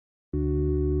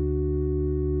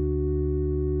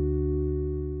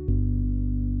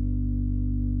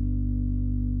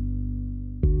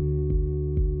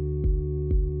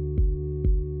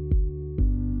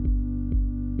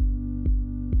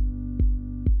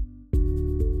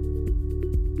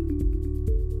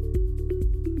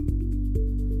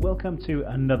welcome to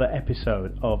another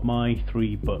episode of My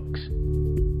Three Books.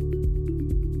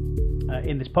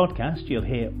 In this podcast, you'll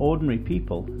hear ordinary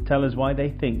people tell us why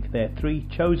they think their three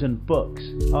chosen books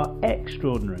are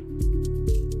extraordinary.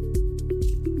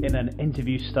 In an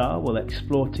interview style, we'll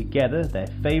explore together their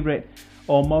favourite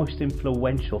or most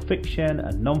influential fiction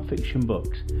and non-fiction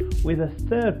books, with a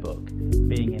third book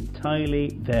being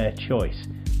entirely their choice,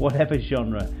 whatever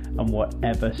genre and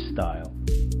whatever style.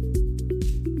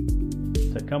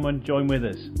 So come and join with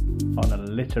us on a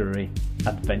literary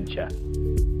adventure.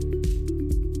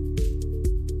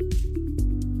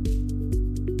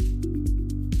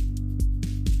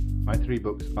 My three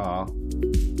books are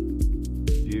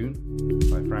Dune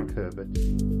by Frank Herbert,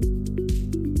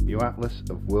 New Atlas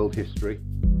of World History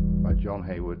by John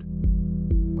Hayward,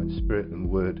 When Spirit and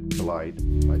Word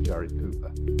Collide by Jared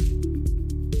Cooper.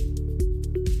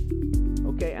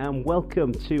 Okay, and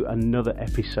welcome to another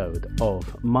episode of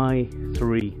My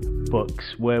Three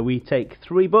Books, where we take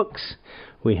three books,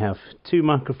 we have two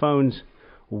microphones,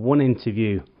 one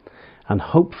interview, and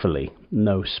hopefully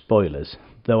no spoilers,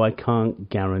 though I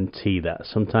can't guarantee that.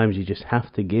 Sometimes you just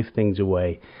have to give things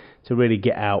away to really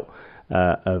get out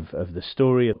of the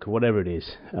story, or whatever it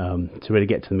is, to really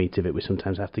get to the meat of it. We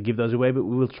sometimes have to give those away, but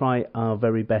we will try our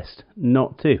very best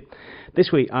not to.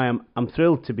 This week I'm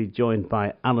thrilled to be joined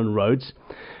by Alan Rhodes,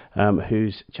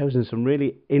 who's chosen some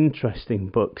really interesting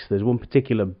books. There's one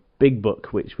particular big book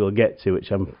which we'll get to,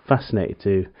 which I'm fascinated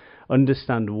to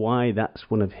understand why that's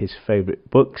one of his favourite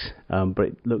books, but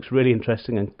it looks really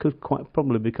interesting and could quite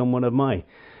probably become one of my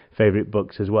favourite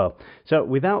books as well. So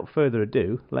without further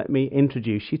ado, let me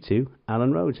introduce you to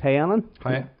Alan Rhodes. Hey Alan.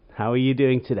 Hi. How are you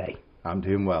doing today? I'm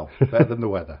doing well. Better than the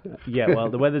weather. Yeah,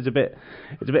 well, the weather's a bit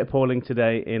appalling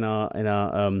today in our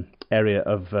area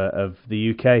of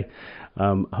the UK.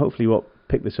 Hopefully you won't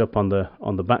pick this up on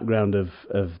the background of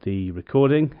the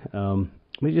recording.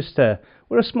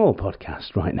 We're a small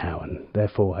podcast right now, and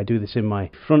therefore I do this in my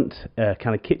front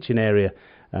kind of kitchen area,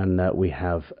 and we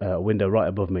have a window right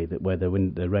above me where the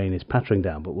rain is pattering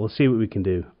down, but we'll see what we can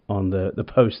do on the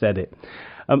post-edit.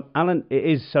 Alan, it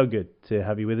is so good to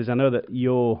have you with us. I know that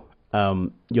your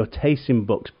taste in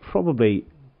books probably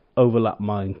overlap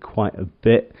mine quite a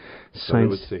bit.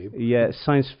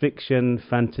 Science fiction,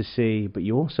 fantasy, but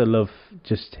you also love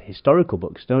just historical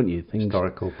books, don't you?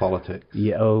 Historical politics.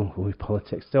 Yeah,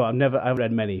 politics. So I've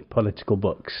read many political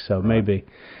books, so maybe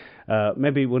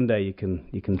one day you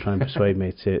can try and persuade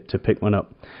me to pick one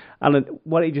up. Alan,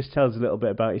 why don't you just tell us a little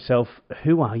bit about yourself?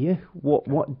 Who are you?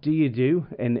 What do you do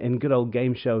in good old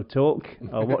game show talk?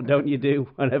 Or what don't you do,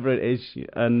 whatever it is?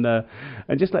 And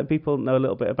just let people know a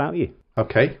little bit about you.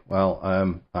 Okay, well,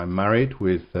 I'm married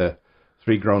with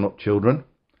 3 grown-up children.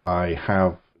 I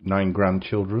have 9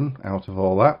 grandchildren out of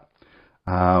all that.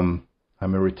 I'm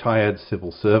a retired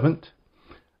civil servant,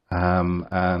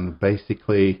 and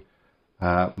basically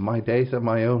my days are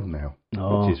my own now,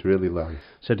 which is really nice.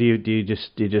 So do you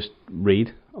just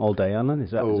read all day, Alan?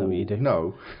 Is that what you do?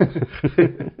 No,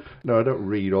 no, I don't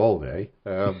read all day.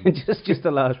 just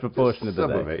a large proportion of the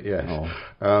day. Some of it, yes.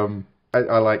 Oh.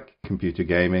 I like computer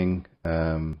gaming.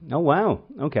 Oh wow!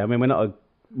 Okay, I mean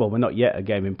we're not yet a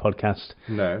gaming podcast.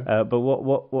 No. But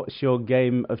what's your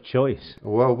game of choice?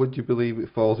 Well, would you believe it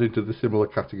falls into the similar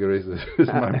categories as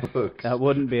my books? That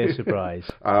wouldn't be a surprise.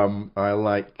 I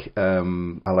like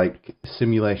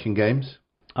simulation games.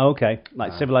 Oh, okay,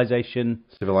 like Civilization.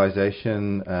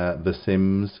 The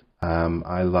Sims.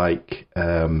 I like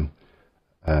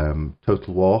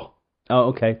Total War. Oh,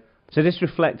 okay. So this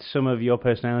reflects some of your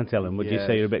personality, Alan. Would you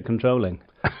say you're a bit controlling?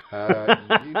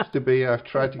 Used to be. I've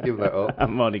tried to give that up.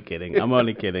 I'm only kidding.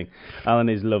 Alan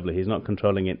is lovely. He's not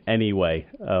controlling in any way.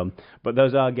 But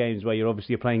those are games where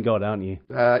you're playing God, aren't you?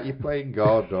 You're playing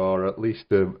God, or at least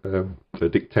a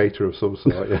dictator of some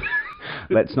sort. Yeah.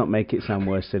 Let's not make it sound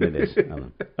worse than it is,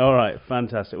 Alan. All right,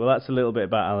 fantastic. Well, that's a little bit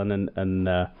about Alan, and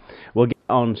we'll get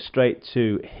on straight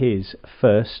to his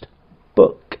first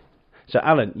book. So,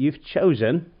 Alan, you've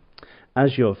chosen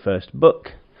as your first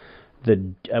book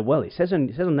it says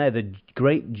on there the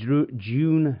Great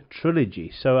Dune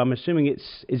trilogy. So I'm assuming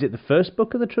is it the first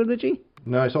book of the trilogy?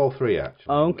 No, it's all 3 actually.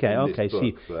 Oh, okay. So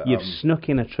you've snuck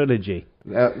in a trilogy.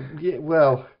 Yeah,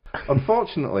 well,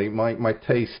 unfortunately, my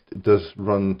taste does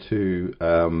run to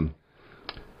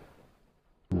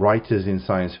writers in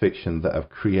science fiction that have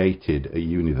created a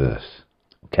universe.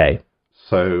 Okay.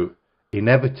 So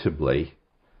inevitably,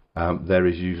 there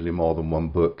is usually more than one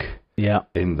book. Yeah.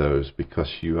 In those, because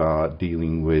you are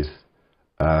dealing with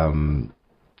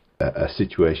a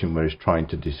situation where it's trying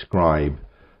to describe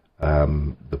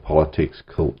the politics,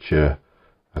 culture,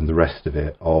 and the rest of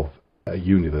it of a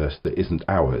universe that isn't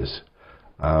ours.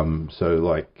 So,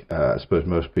 like, I suppose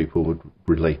most people would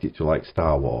relate it to, like,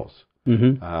 Star Wars.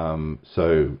 Mm-hmm.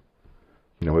 So,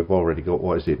 we've already got,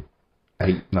 what is it,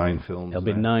 8, 9 films? There'll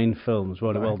be 9 films.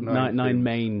 Nine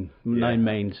main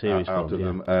series out films. of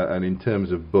them. And in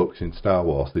terms of books in Star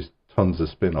Wars, there's tons of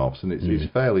spin-offs, and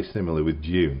it's fairly similar with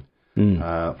Dune.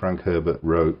 Frank Herbert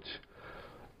wrote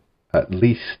at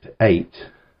least 8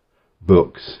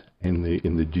 books in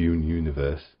the Dune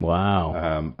universe.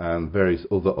 Wow. And various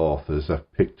other authors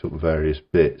have picked up various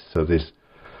bits. So there's...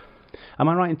 Am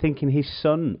I right in thinking his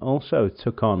son also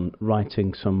took on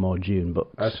writing some more Dune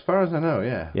books? As far as I know,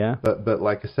 yeah. Yeah. But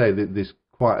like I say, there's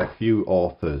quite a few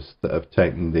authors that have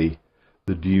taken the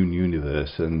Dune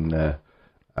universe and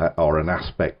or an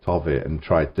aspect of it and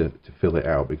tried to fill it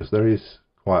out, because there is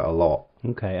quite a lot.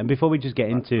 Okay, and before we just get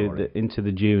into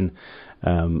the Dune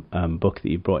book that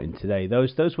you brought in today,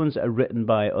 those ones that are written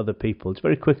by other people, just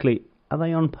very quickly, are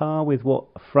they on par with what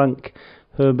Frank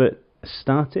Herbert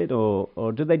started,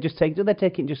 or do they take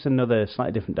it in just another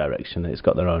slightly different direction? It's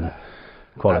got their own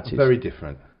qualities. Very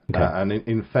different. Okay. And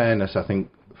in fairness, I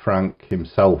think Frank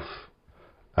himself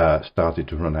started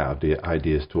to run out of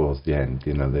ideas towards the end.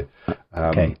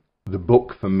 The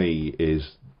book for me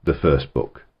is the first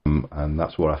book, and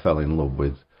that's what I fell in love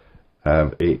with.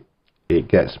 It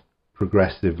gets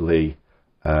progressively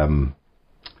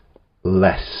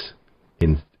less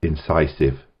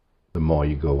incisive the more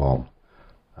you go on.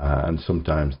 And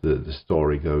sometimes the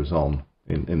story goes on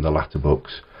in the latter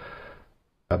books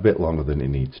a bit longer than it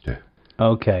needs to.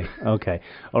 Okay.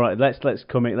 All right. Let's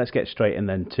get straight in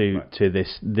then to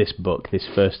this book, this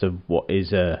first of what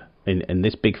is in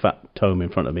this big fat tome in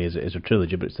front of me is a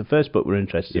trilogy, but it's the first book we're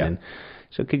interested in.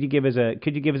 So could you give us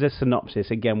a synopsis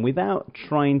again, without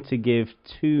trying to give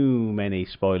too many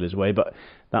spoilers away, but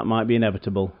that might be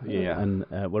inevitable. Yeah. And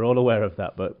we're all aware of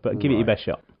that, but give it your best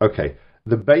shot. Okay.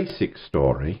 The basic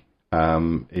story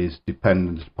is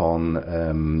dependent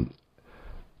upon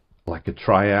like a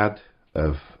triad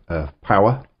of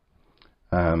power.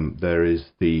 There is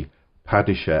the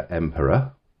Padishah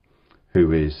Emperor,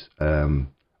 who is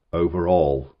over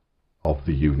all of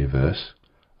the universe,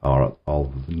 or all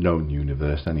of the known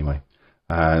universe anyway,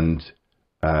 and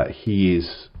he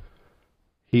is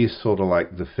sort of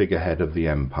like the figurehead of the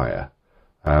empire.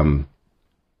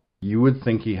 You would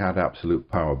think he had absolute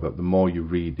power, but the more you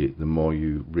read it, the more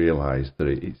you realise that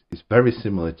it's very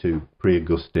similar to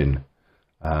pre-Augustan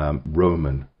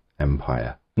Roman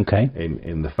Empire. Okay.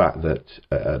 In the fact that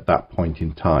at that point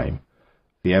in time,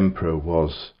 the emperor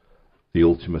was the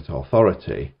ultimate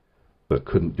authority, but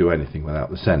couldn't do anything without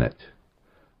the Senate.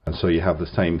 And so you have the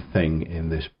same thing in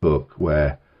this book,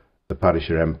 where the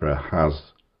Padishah Emperor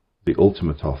has the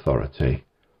ultimate authority,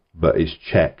 but is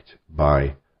checked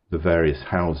by the various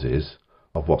houses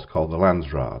of what's called the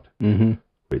Landsraad,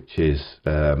 which is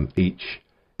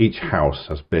each house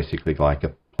has basically like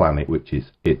a planet, which is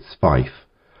its fief.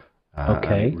 And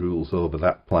it rules over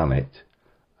that planet,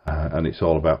 and it's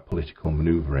all about political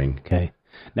manoeuvring. Okay.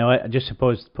 Now, I just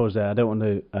suppose there, I don't want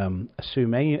to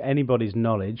assume anybody's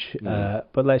knowledge,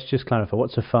 but let's just clarify.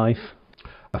 What's a fief?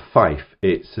 A fief,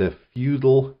 it's a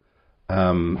feudal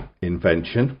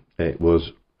invention. It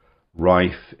was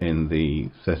rife in the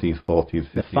 13th, 14th,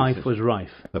 15th... The fief was rife?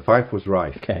 The fief was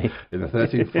rife. Okay. In the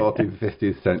 13th, 14th,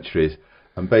 15th centuries.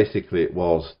 And basically it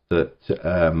was that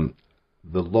the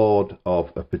lord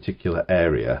of a particular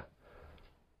area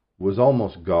was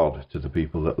almost God to the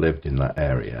people that lived in that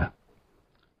area,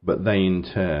 but they in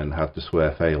turn had to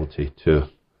swear fealty to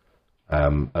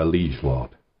a liege lord,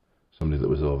 somebody that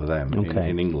was over them. Okay.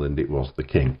 In England it was the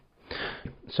king.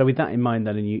 So with that in mind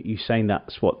then, and you saying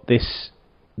that's what this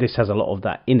has a lot of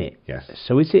that in it. Yes.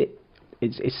 So it's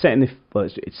set in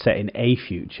it's set in a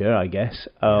future, I guess,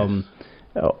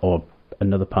 or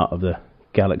another part of the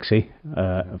galaxy,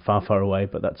 far, far away,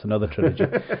 but that's another trilogy.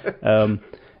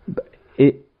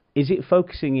 Is it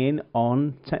focusing in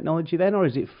on technology then, or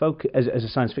is it as a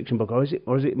science fiction book, or is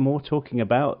it more talking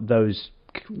about those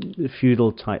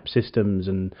feudal type systems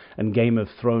and Game of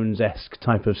Thrones-esque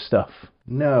type of stuff?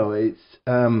 No, it's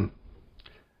I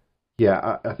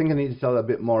think I need to tell a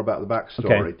bit more about the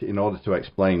backstory in order to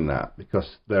explain that,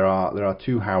 because there are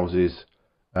two houses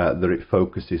that it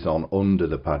focuses on under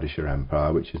the Padishah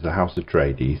Empire, which is the House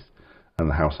Atreides and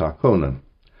the House Harkonnen.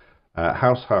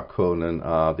 House Harkonnen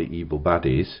are the evil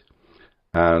baddies,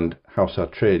 and House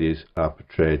Atreides are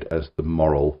portrayed as the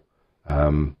moral,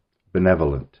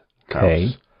 benevolent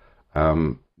house.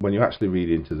 When you actually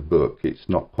read into the book, it's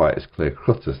not quite as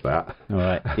clear-cut as that. All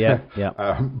right, yeah.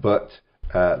 But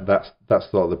that's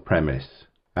sort of the premise.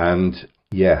 And,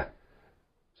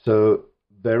 so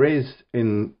there is,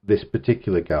 in this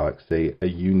particular galaxy, a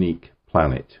unique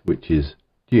planet, which is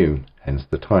Dune, hence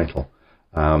the title.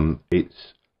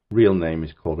 Its real name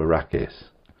is called Arrakis,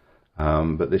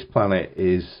 but this planet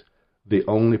is the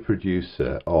only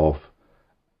producer of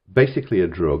basically a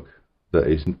drug that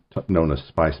is known as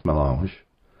spice melange.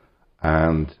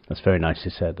 And that's very nicely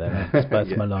said there.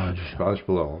 Spice melange. Spice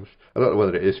melange. I don't know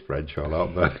whether it is French or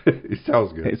not, but it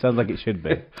sounds good. It sounds like it should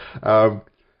be.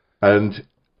 And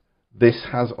this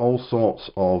has all sorts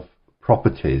of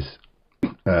properties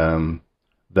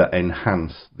that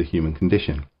enhance the human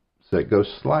condition. So it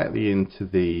goes slightly into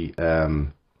the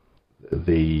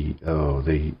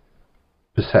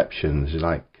perceptions,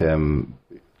 like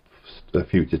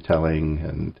future telling,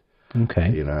 and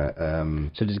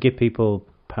so does it give people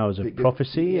powers of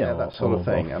prophecy? Yeah, that sort of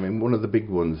thing. I mean, one of the big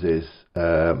ones is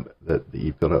that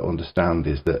you've got to understand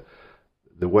is that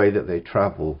the way that they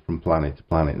travel from planet to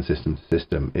planet and system to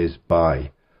system is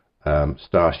by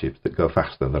starships that go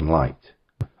faster than light.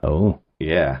 Oh.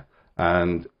 Yeah.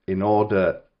 And in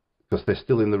order, because they're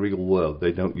still in the real world,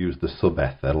 they don't use the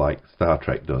sub-ether like Star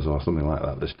Trek does or something like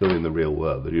that. They're still in the real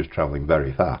world. They're just traveling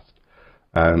very fast.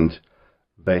 And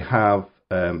they have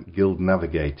guild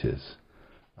navigators.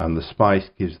 And the spice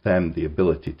gives them the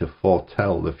ability to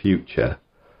foretell the future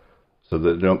so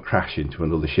that they don't crash into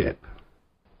another ship.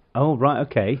 Oh, right,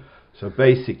 okay. So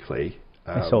basically...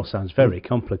 this all sounds very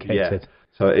complicated. Yeah.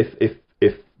 So if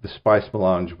the spice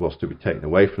melange was to be taken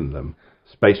away from them,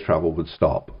 space travel would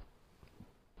stop.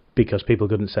 Because people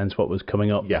couldn't sense what was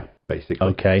coming up? Yeah, basically.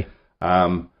 Okay.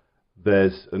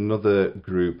 There's another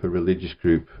group, a religious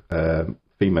group,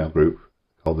 female group,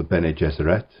 called the Bene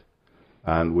Gesserit.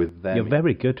 And with them... You're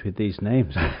very good with these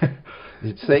names.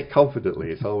 Say it confidently,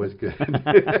 it's always good.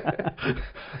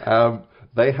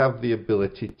 They have the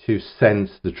ability to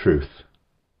sense the truth.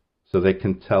 So they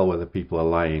can tell whether people are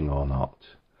lying or not.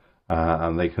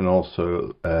 And they can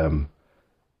also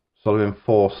sort of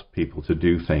enforce people to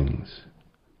do things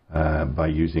by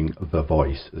using the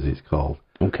voice, as it's called.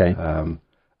 Okay. And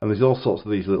there's all sorts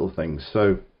of these little things.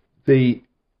 So the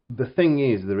thing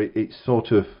is that it's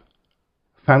sort of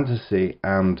fantasy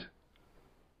and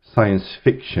science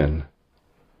fiction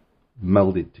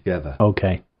melded together.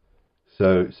 Okay.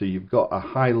 So you've got a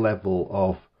high level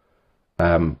of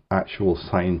actual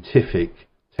scientific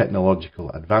technological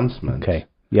advancement. Okay.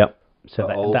 Yep. So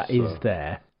that is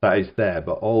there. That is there,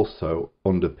 but also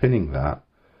underpinning that,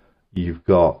 you've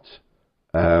got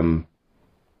a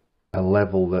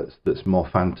level that's more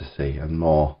fantasy and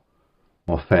more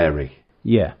fairy.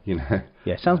 Yeah. You know.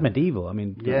 Yeah. It sounds medieval. I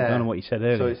mean, I don't know what you said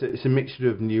earlier. So it's a mixture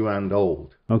of new and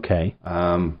old. Okay.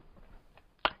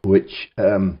 Which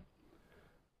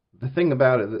the thing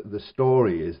about it, the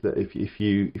story is that if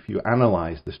you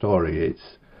analyse the story,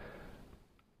 it's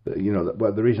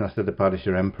the reason I said the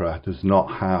Padishah Emperor does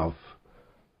not have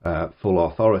full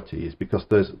authority is because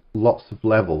there's lots of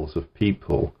levels of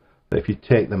people that if you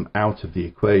take them out of the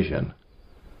equation,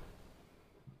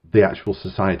 the actual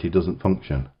society doesn't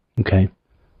function. Okay.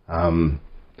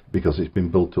 Because it's been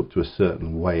built up to a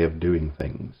certain way of doing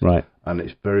things. Right. And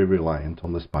it's very reliant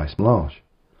on the spice melange.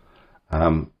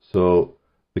 So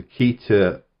the key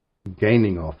to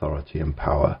gaining authority and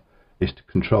power is to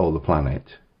control the planet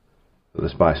that the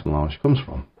spice melange comes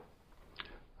from.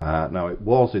 Now, it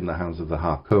was in the hands of the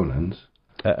Harkonnens.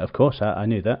 Of course, I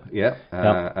knew that. Yeah,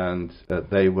 and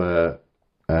they were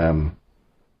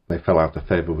they fell out of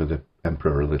favour with the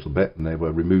Emperor a little bit, and they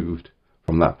were removed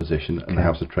from that position, and the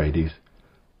House Atreides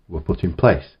were put in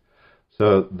place.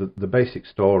 So the basic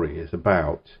story is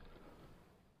about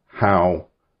how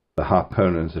the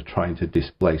Harkonnens are trying to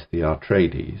displace the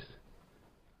Atreides,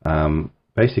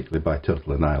 basically by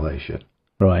total annihilation.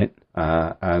 Right.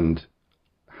 And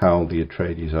how the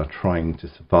Atreides are trying to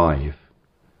survive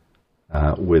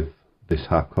with this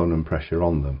Harkonnen pressure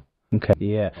on them. Okay.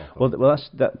 Yeah. Well,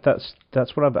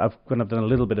 that's what I've when I've done a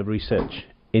little bit of research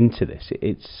into this.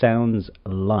 It sounds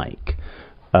like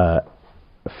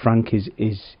Frank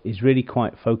is really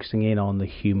quite focusing in on the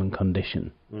human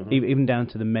condition, even down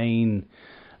to the main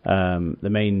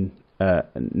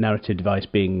narrative device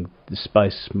being the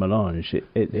spice melange.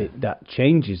 That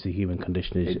changes the human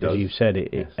condition, as you said.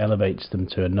 It elevates them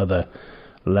to another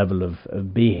level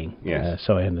of being. Yes.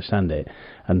 So I understand it,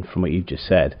 and from what you've just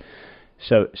said,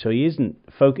 so he isn't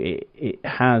it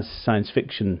has science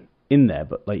fiction in there,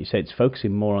 but like you said, it's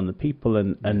focusing more on the people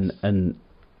and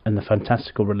the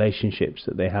fantastical relationships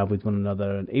that they have with one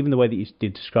another, and even the way that you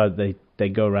did describe they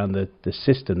go around the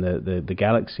system, the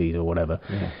galaxies or whatever,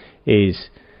 is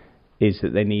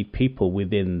that they need people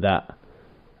within that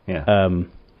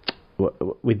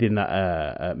within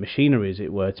that machinery, as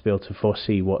it were, to be able to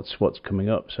foresee what's coming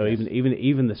up. So Yes.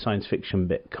 even the science fiction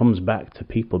bit comes back to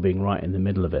people being right in the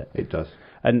middle of it. It does.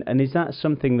 And is that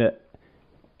something that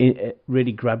it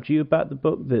really grabbed you about the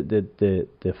book?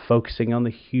 The focusing on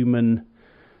the human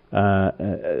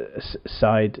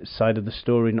side of the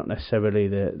story, not necessarily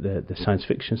the science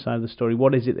fiction side of the story.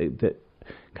 What is it that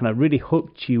kind of really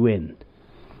hooked you in?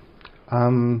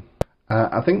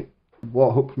 I think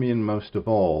what hooked me in most of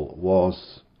all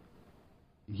was,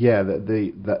 that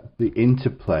the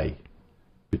interplay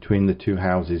between the two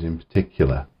houses in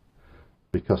particular,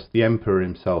 because the Emperor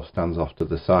himself stands off to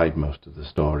the side most of the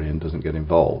story and doesn't get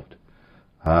involved,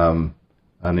 and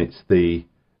it's the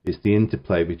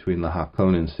interplay between the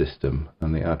Harkonnen system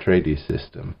and the Atreides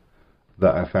system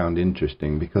that I found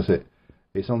interesting, because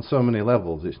it's on so many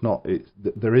levels.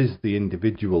 There is the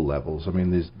individual levels. I mean,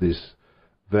 there's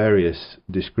various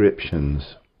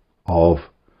descriptions of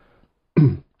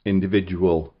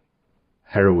individual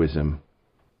heroism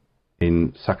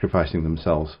in sacrificing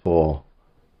themselves for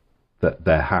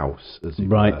their house, as it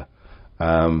were.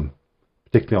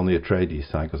 Particularly on the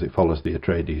Atreides side, because it follows the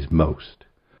Atreides most.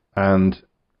 And,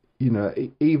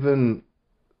 even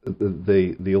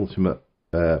the ultimate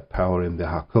power in the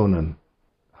Harkonnen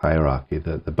hierarchy,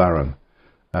 the Baron,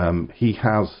 he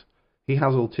has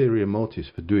ulterior motives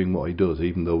for doing what he does,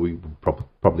 even though we would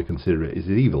probably consider it as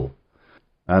evil.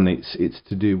 And it's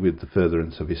to do with the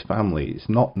furtherance of his family. It's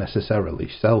not necessarily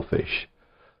selfish.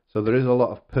 So there is a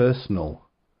lot of personal,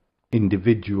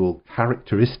 individual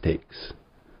characteristics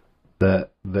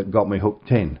that got me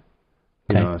hooked in.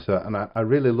 And I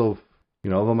really love,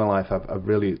 over my life I've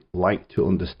really liked to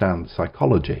understand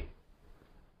psychology.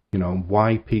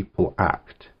 Why people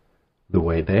act the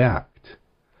way they act.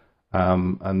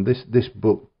 And this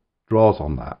book draws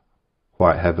on that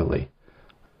quite heavily.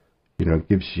 It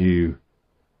gives you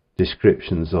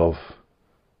descriptions of,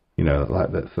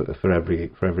 like that for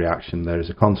every action there is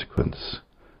a consequence,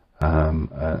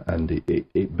 and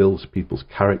it builds people's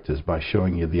characters by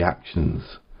showing you the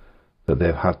actions that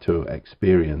they've had to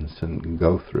experience and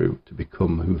go through to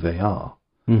become who they are.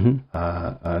 Mm-hmm.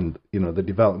 And the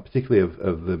development, particularly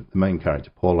of the main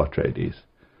character, Paul Atreides,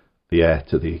 the heir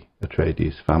to the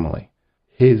Atreides family.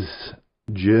 His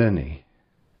journey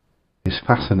is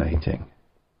fascinating.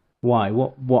 Why?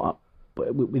 What?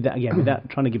 With that, without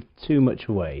trying to give too much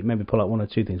away, maybe pull out one or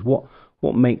two things. What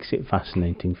makes it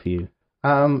fascinating for you?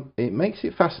 It makes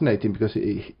it fascinating because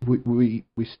we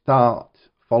start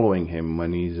following him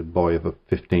when he's a boy of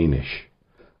 15-ish,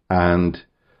 and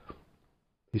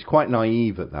he's quite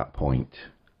naive at that point.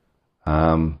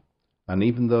 And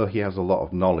even though he has a lot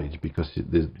of knowledge, because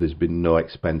there's been no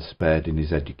expense spared in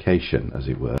his education, as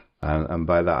it were, and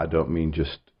by that I don't mean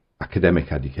just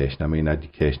academic education, I mean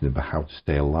education about how to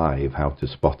stay alive, how to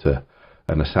spot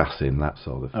an assassin, that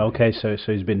sort of thing. Okay, so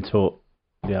he's been taught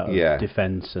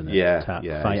defense and attack,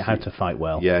 how to fight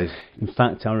well. Yeah. In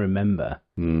fact, I remember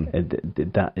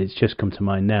that it's just come to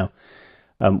mind now.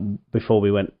 Before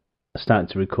we started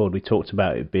to record, we talked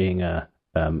about it being a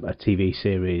TV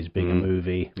series, being a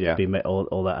movie, being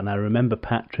all that, and I remember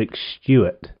Patrick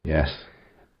Stewart. Yes.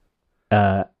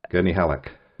 Gurney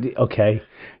Halleck. Okay.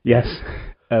 Yes.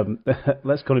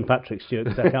 Let's call him Patrick Stewart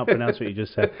because I can't pronounce what you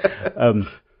just said.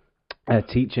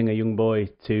 Teaching a young boy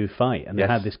to fight, and they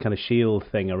had this kind of shield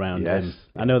thing around him.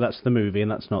 I know that's the movie and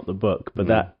that's not the book, but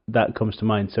that comes to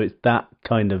mind. So it's that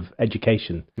kind of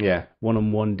education,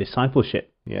 one-on-one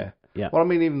discipleship. Yeah. Well, I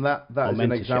mean, even that is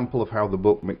an example of how the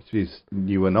book mixes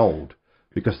new and old,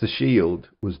 because the shield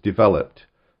was developed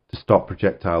to stop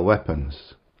projectile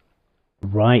weapons.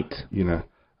 Right.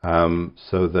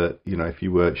 So that if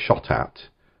you were shot at,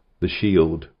 the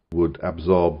shield would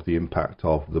absorb the impact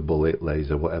of the bullet,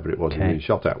 laser, whatever it was you were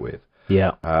shot at with.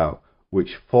 Yeah.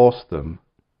 Which forced them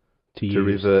to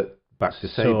revert back to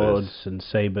sabers. Swords and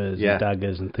sabers and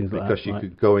daggers and things like that. Because you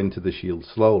could go into the shield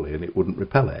slowly and it wouldn't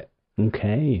repel it.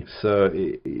 Okay. So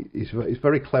it's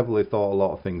very cleverly thought a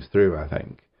lot of things through, I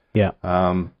think. Yeah.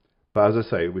 But as I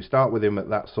say, we start with him at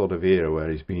that sort of era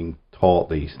where he's being taught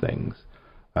these things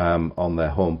on their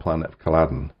home planet of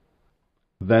Caladan.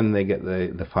 Then they get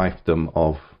the fiefdom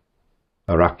of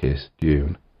Arrakis,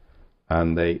 Dune,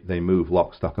 and they move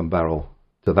lock, stock and barrel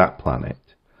to that planet.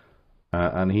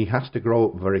 And he has to grow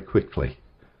up very quickly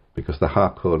because the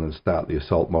Harkonnen start the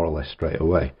assault more or less straight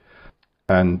away.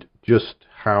 And just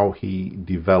how he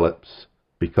develops,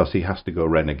 because he has to go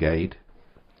renegade,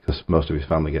 because most of his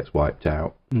family gets wiped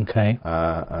out. Okay.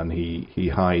 And he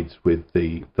hides with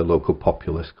the local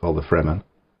populace called the Fremen.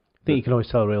 I think you can always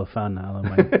tell a real fan now,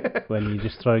 when you're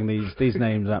just throwing these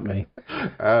names at me.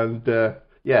 And so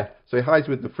he hides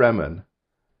with the Fremen,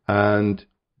 And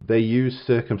they use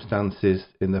circumstances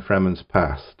in the Fremen's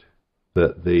past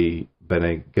that the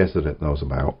Bene Gesserit knows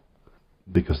about,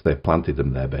 because they planted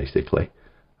them there, basically.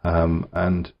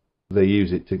 And they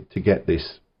use it to get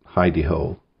this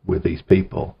hidey-hole with these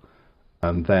people.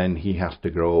 And then he has to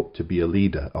grow up to be a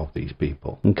leader of these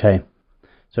people. Okay.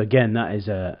 So again, that is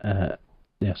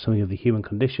something of the human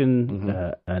condition,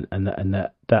 and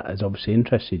that has obviously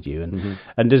interested you.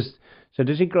 And does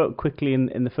he grow up quickly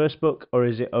in the first book, or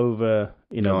is it over?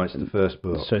 No, it's the first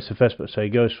book. So it's the first book. So he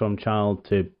goes from child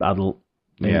to adult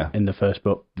in the first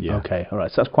book. Yeah. Okay. All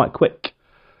right. So that's quite quick,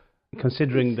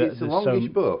 considering that it's a longish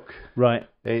book. Right.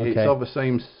 It's of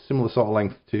the similar sort of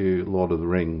length to Lord of the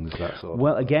Rings. That sort.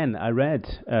 Well, again, I read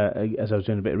as I was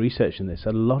doing a bit of research in this,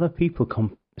 a lot of people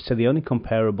say the only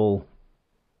comparable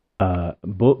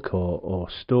book or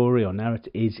story or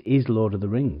narrative is Lord of the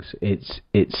Rings. It's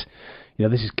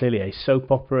this is clearly a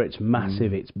soap opera. It's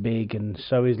massive, it's big, and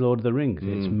so is Lord of the Rings.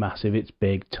 It's massive, it's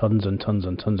big, tons and tons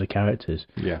and tons of characters.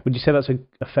 Yeah. Would you say that's a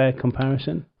fair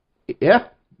comparison? Yeah.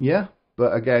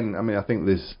 But again, I mean, I think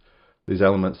there's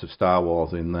elements of Star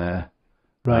Wars in there,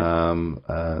 right?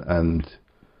 And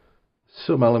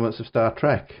some elements of Star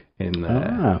Trek in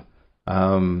there.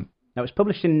 That was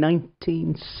published in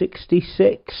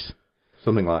 1966.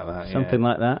 Something like that. Something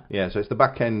like that. Yeah, so it's the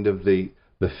back end of the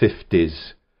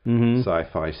 50s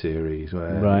sci-fi series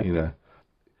where,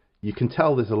 you can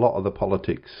tell there's a lot of the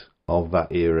politics of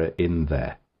that era in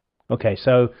there. Okay,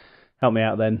 so help me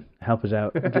out then. Help us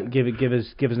out. give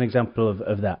us an example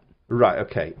of that. Right,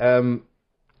 okay.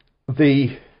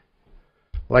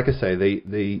 Like I say,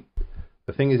 the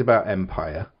thing is about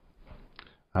empire,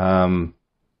 and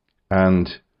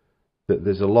that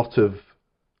there's a lot of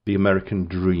the American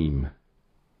dream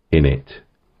in it.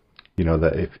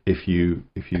 That if you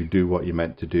do what you're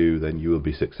meant to do, then you will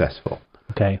be successful.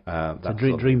 Okay. So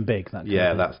dream big. That's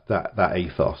that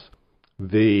ethos.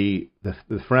 The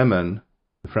Fremen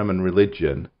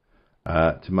religion,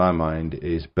 to my mind,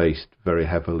 is based very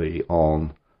heavily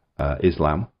on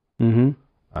Islam. Mm-hmm.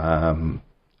 I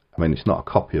mean, it's not a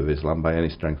copy of Islam by any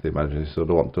strength of the imagination, so I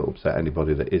don't want to upset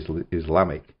anybody that is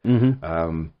Islamic.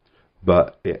 Mm-hmm.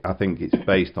 But I think it's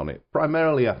based on it.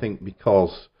 Primarily, I think,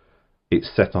 because it's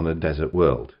set on a desert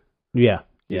world. Yeah.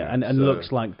 And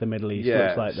looks like the Middle East,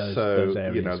 looks like those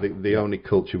areas. The only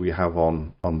culture we have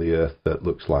on the earth that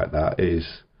looks like that is...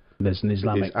 There's an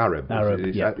Islamic. It's Arab.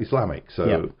 It's Islamic,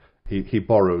 so he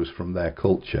borrows from their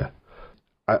culture.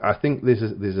 I think there's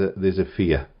a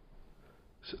fear.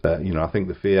 I think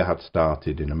the fear had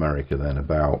started in America then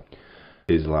about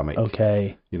Islamic.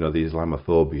 Okay. The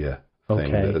Islamophobia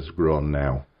thing that has grown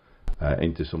now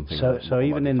into something. So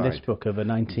even in this book of a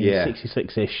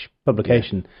 1966-ish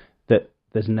publication, that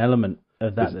there's an element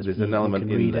of that. There's an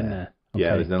element in there. Okay.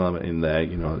 Yeah, there's an element in there.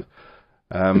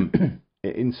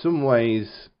 In some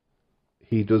ways,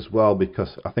 he does well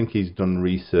because I think he's done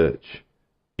research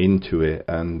into it,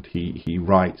 and he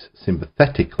writes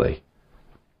sympathetically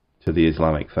to the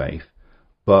Islamic faith,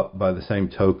 but by the same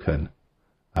token,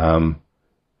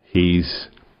 he's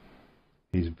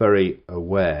very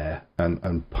aware,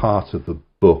 and part of the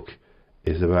book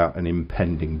is about an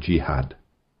impending jihad.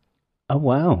 Oh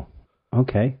wow!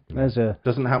 Okay,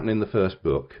 doesn't happen in the first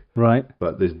book, right?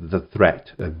 But there's the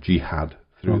threat of jihad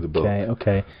through the book.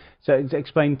 Okay. So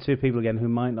explain to people again who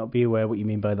might not be aware what you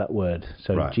mean by that word.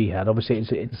 So jihad, obviously,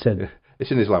 it's an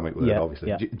Islamic word.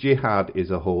 Obviously, jihad is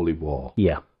a holy war.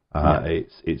 Yeah.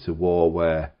 It's a war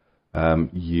where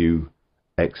you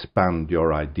expand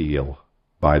your ideal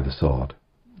by the sword.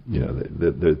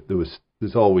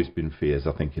 There's always been fears,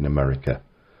 I think, in America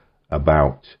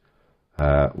about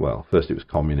first it was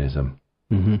communism,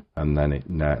 and then it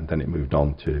moved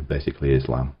on to basically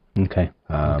Islam. Okay.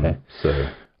 So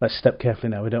let's step carefully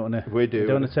now. We don't want to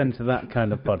turn to that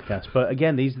kind of podcast. But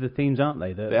again, these are the themes, aren't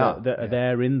they? That are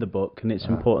there in the book, and it's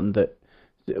important that.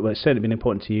 Well, it's certainly been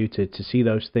important to you to see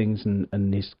those things,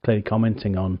 and he's clearly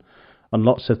commenting on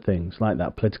lots of things like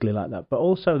that, politically like that. But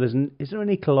also, is there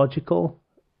an ecological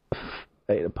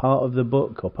part of the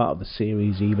book or part of the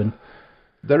series even?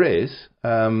 There is,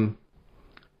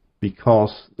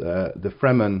 because the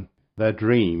Fremen, their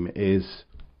dream is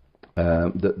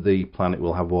that the planet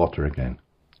will have water again.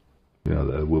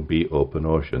 There will be open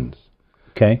oceans.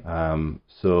 Okay.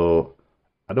 So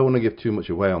I don't want to give too much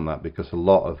away on that, because a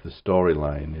lot of the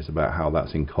storyline is about how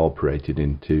that's incorporated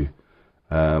into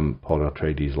Paul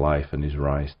Atreides' life and his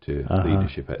rise to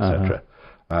leadership, etc.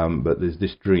 But there's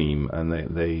this dream, and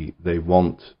they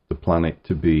want the planet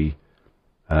to be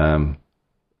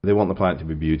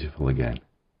beautiful again.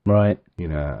 Right.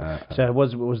 So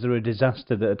was there a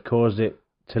disaster that had caused it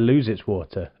to lose its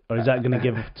water, or is that going to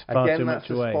give far Again, too that's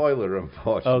much away? a spoiler,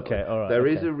 unfortunately. Okay, all right. There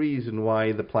is a reason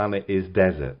why the planet is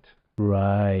desert.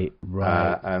 Right.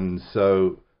 And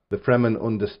so the Fremen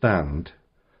understand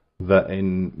that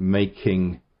in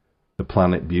making the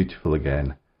planet beautiful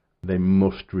again, they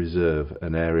must reserve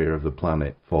an area of the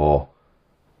planet for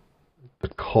the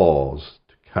cause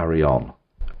to carry on.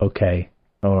 Okay,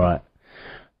 all right.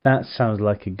 That sounds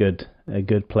like a good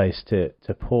place to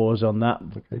pause on that.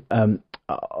 Okay.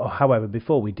 However,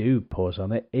 before we do pause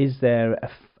on it, is there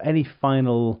any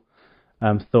final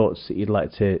thoughts that you'd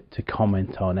like to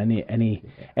comment on? Any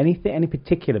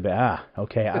particular bit?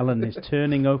 Okay. Alan is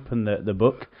turning open the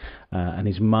book, and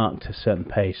he's marked a certain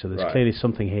page. So there's clearly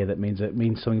something here that means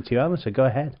something to you, Alan. So go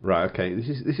ahead. Right. Okay.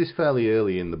 This is fairly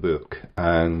early in the book,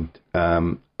 and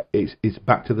it's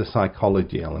back to the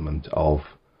psychology element of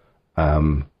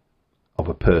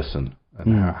a person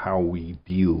and how we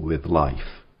deal with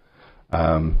life.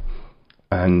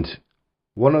 And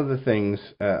one of the things,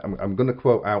 I'm going to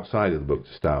quote outside of the book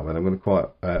to start with. I'm going to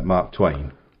quote Mark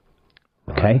Twain.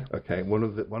 Right? Okay.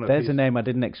 There's a name I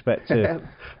didn't expect to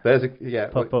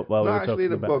pop up while we were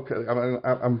talking about. Book,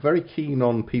 I'm very keen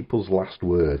on people's last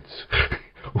words.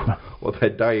 What their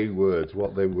dying words,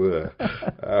 what they were.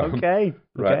 Okay.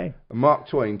 Right. Mark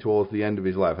Twain, towards the end of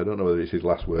his life, I don't know whether it's his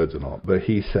last words or not, but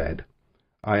he said,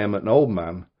 "I am an old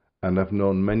man and have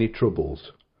known many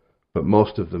troubles, but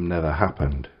most of them never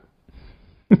happened."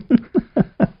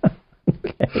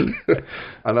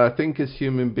 And I think as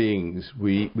human beings,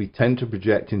 we tend to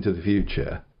project into the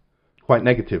future quite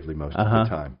negatively most of the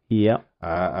time. Yeah.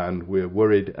 And we're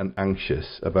worried and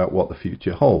anxious about what the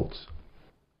future holds.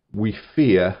 We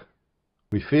fear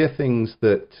things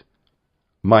that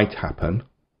might happen,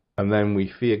 and then we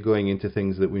fear going into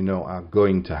things that we know are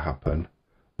going to happen.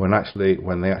 When they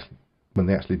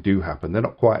actually do happen, they're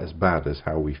not quite as bad as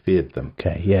how we feared them.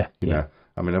 Okay, yeah. You know,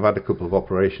 I mean, I've had a couple of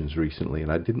operations recently,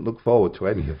 and I didn't look forward to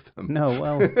any of them. No,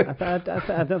 well, I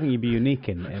don't think you'd be unique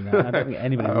in that. I don't think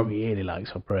anybody really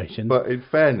likes operations. But in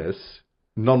fairness,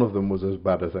 none of them was as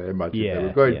bad as I imagined they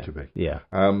were going to be. Yeah.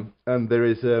 And there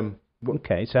is...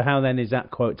 okay, so how then is that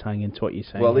quote tying into what you're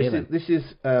saying? Well, this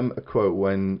is a quote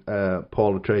when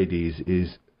Paul Atreides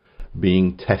is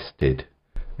being tested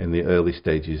in the early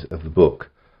stages of the book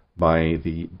by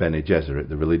the Bene Gesserit,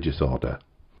 the religious order,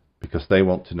 because they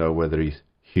want to know whether he's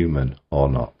human or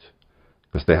not.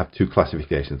 Because they have two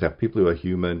classifications. They have people who are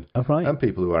human and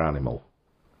people who are animal.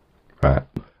 Right.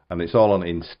 And it's all on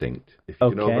instinct. If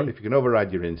you can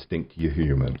override your instinct, you're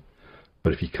human.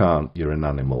 But if you can't, you're an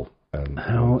animal.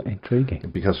 How intriguing.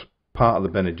 Because part of the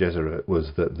Bene Gesserit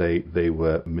was that they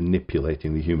were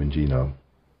manipulating the human genome.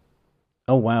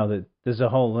 Oh, wow. There's a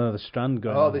whole other strand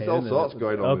going on. Oh, there's all sorts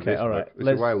going on with this. All right.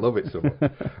 This is why I love it so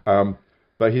much.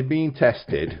 But he's being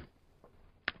tested,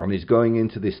 and he's going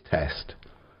into this test,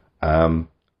 and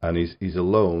he's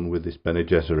alone with this Bene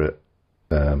Gesserit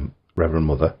Reverend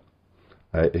Mother.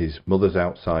 His mother's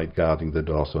outside guarding the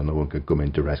door so no one can come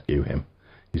in to rescue him.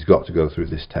 He's got to go through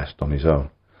this test on his own,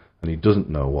 and he doesn't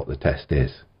know what the test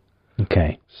is.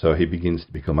 Okay. So he begins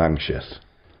to become anxious,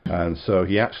 and so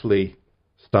he actually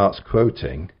starts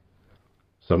quoting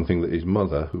something that his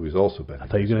mother, who is also Bene Gesserit... I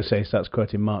thought you were going to say he starts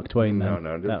quoting Mark Twain then.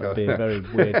 No. That would be a very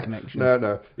weird connection.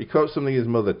 No. He quotes something his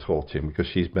mother taught him because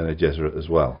she's Bene Gesserit as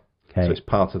well. Okay. So it's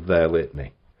part of their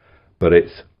litany. But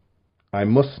it's, "I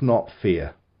must not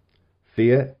fear.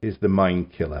 Fear is the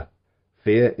mind killer.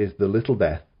 Fear is the little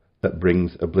death that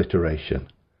brings obliteration.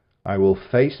 I will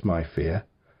face my fear.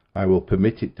 I will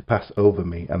permit it to pass over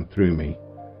me and through me.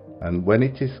 And when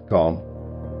it has gone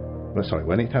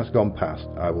past,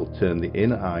 I will turn the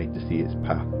inner eye to see its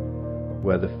path.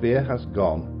 Where the fear has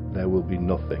gone, there will be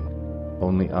nothing.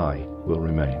 Only I will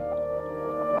remain."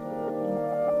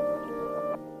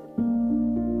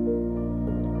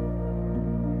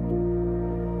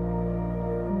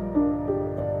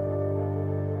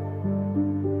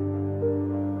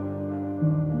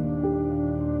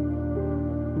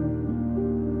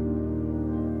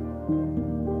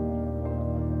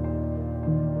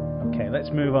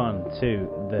 Let's move on to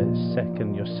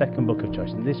your second book of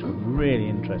choice, and this one really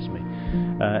interests me.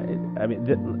 I mean,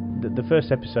 the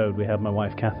first episode we had my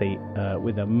wife Kathy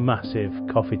with a massive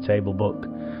coffee table book,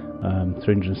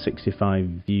 365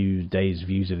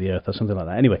 views of the Earth or something like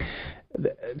that. Anyway,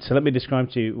 so let me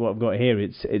describe to you what I've got here.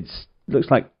 It's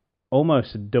looks like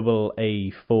almost a double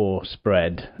A4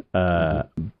 spread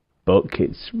book.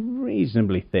 It's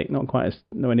reasonably thick, nowhere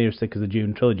near as thick as the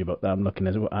Dune trilogy book that I'm looking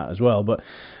at as well, but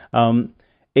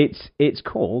it's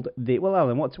called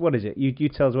Alan, what is it? You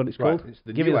tell us what it's called.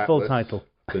 Give it the full title.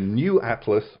 The New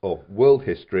Atlas of World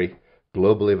History,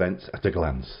 Global Events at a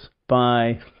Glance.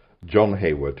 by John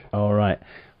Hayward. All right.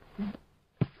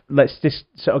 Let's just...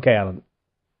 So, okay, Alan,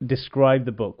 describe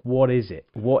the book. What is it?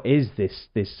 What is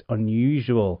this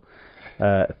unusual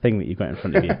thing that you've got in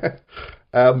front of you?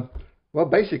 Well,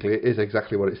 basically, it is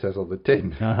exactly what it says on the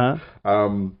tin. Uh-huh.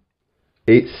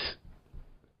 It's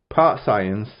part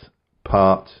science,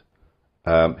 part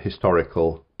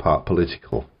historical, part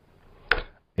political,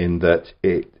 in that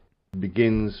it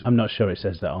begins... I'm not sure it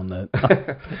says that on the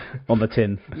on the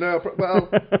tin. No, well,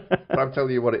 but I'm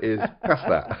telling you what it is past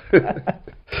that.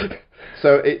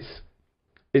 So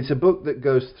it's a book that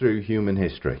goes through human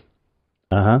history.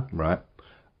 Uh-huh. Right.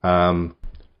 And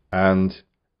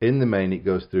in the main, it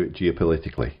goes through it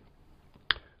geopolitically.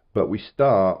 But we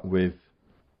start with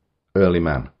early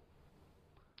man.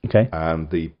 Okay. And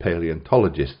the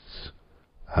paleontologists'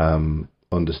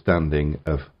 understanding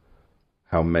of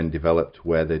how men developed,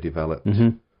 where they developed.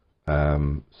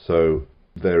 Mm-hmm. So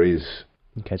there is...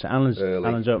 Okay, so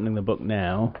Alan's opening the book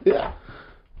now. Yeah.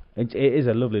 It is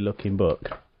a lovely looking book.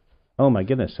 Oh my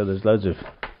goodness! So there's loads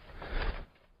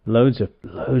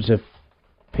of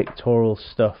pictorial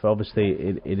stuff. Obviously,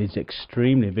 it is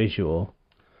extremely visual.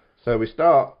 So we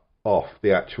start off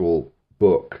the actual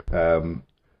book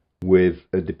with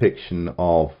a depiction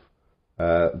of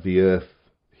the Earth,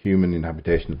 human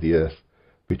inhabitation of the Earth,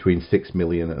 between 6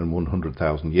 million and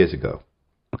 100,000 years ago.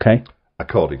 Okay.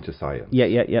 According to science.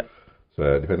 Yeah.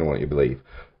 So depending on what you believe.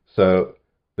 So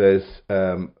there's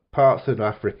parts of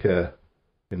Africa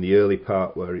in the early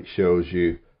part where it shows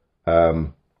you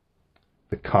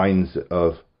the kinds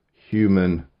of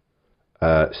human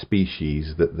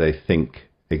species that they think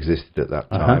existed at that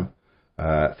time.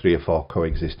 3 or 4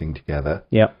 coexisting together.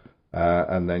 Yep.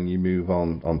 And then you move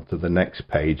on to the next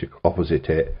page opposite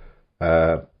it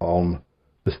on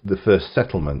the first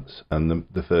settlements and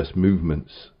the first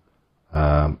movements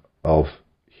of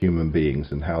human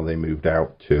beings and how they moved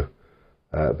out to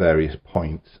various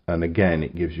points. And again,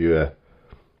 it gives you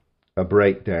a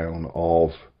breakdown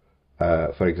of,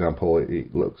 for example,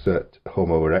 it looks at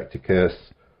Homo erecticus,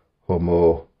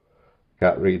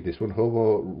 can't read this one,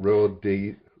 Homo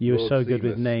rhodesimus. You were so good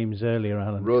with names earlier,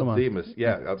 Alan. Rhodesimus,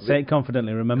 yeah. Say it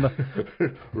confidently, remember?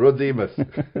 Rhodesimus.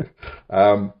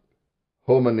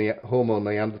 Homo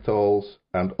neanderthals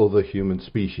and other human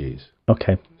species.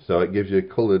 Okay. So it gives you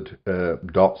coloured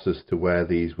dots as to where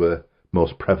these were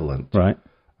most prevalent. Right.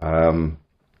 And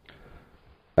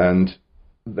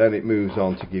then it moves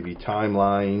on to give you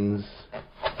timelines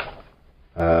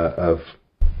of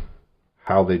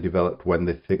how they developed, when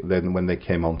they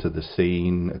came onto the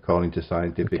scene, according to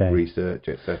scientific research,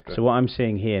 etc. So what I'm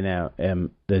seeing here now,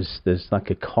 there's like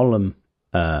a column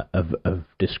of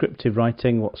descriptive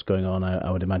writing. What's going on?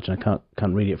 I would imagine I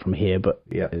can't read it from here, but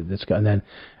yeah, and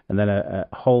then a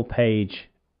whole page,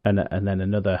 and then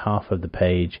another half of the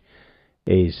page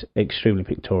is extremely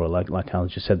pictorial. Like Alan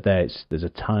just said there, there's a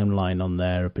timeline on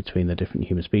there between the different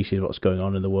human species, what's going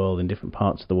on in the world in different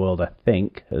parts of the world, I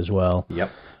think, as well.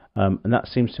 Yep. And that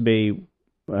seems to be,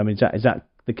 I mean, is that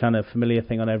the kind of familiar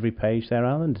thing on every page there,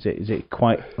 Alan? Is it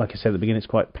quite, like I said at the beginning, it's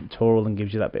quite pictorial and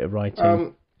gives you that bit of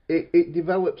writing? It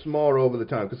develops more over the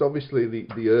time, because obviously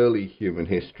the early human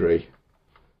history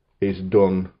is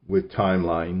done with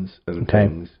timelines and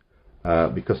things,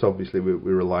 because obviously we're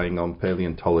relying on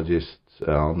paleontologists,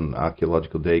 on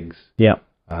archaeological digs,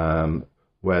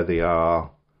 where they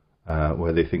are,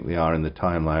 where they think they are in the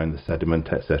timeline, the sediment,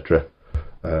 etc.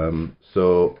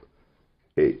 So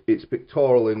it's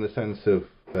pictorial in the sense of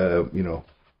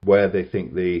where they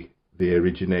think they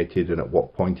originated and at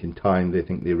what point in time they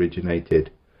think they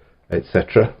originated,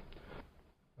 etc.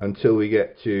 Until we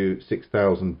get to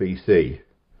 6000 BC,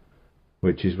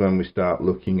 which is when we start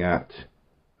looking at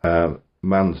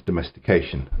man's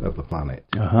domestication of the planet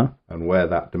and where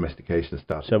that domestication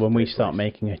starts. So when we start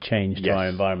making a change to our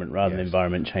environment rather than the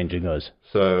environment changing us.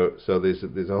 So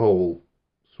there's a whole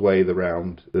swathe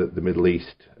around the Middle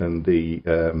East and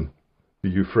the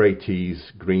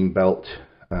Euphrates green belt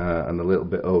and a little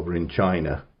bit over in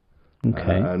China.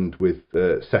 And with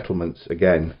settlements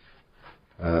again,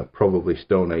 probably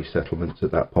Stone Age settlements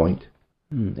at that point.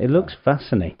 It looks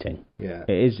fascinating. Yeah,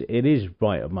 it is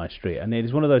right up my street, and it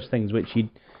is one of those things which you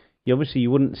obviously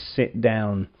you wouldn't sit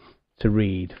down to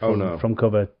read from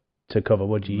cover to cover,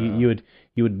 would you? No.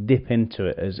 You would dip into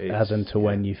it as and to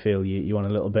when you feel you want a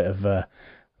little bit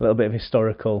of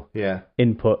historical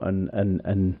input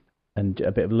and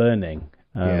a bit of learning.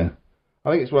 I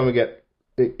think it's when we get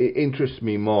it interests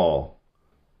me more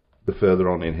the further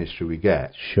on in history we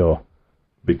get. Sure,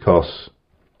 because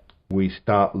we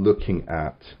start looking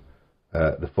at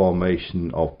the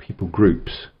formation of people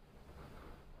groups.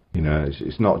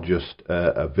 It's not just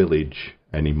a village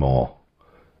anymore.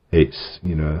 It's,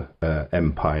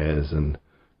 empires and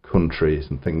countries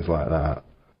and things like that.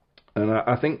 And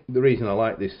I think the reason I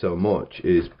like this so much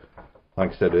is,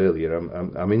 like I said earlier,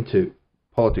 I'm into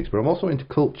politics, but I'm also into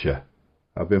culture.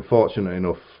 I've been fortunate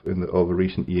enough over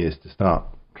recent years to start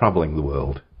travelling the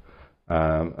world.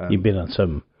 You've been on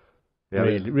some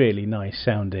really nice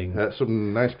sounding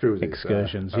some nice cruises.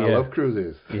 Excursions. I love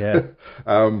cruises. Yeah.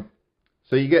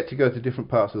 So you get to go to different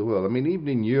parts of the world. I mean, even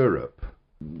in Europe,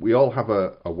 we all have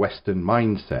a Western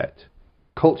mindset.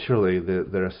 Culturally,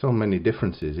 there are so many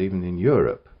differences, even in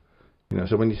Europe.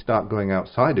 So when you start going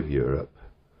outside of Europe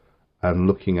and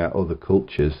looking at other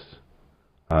cultures,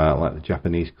 like the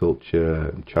Japanese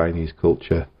culture, Chinese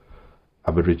culture,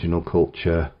 Aboriginal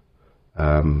culture,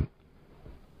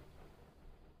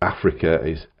 Africa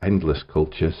is endless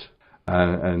cultures,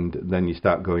 and then you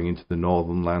start going into the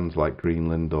northern lands like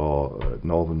Greenland or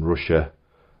northern Russia,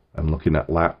 and looking at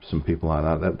Lapps and people like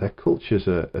that. Their cultures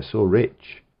are so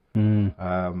rich. And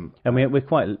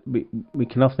we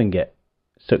can often get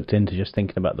sucked into just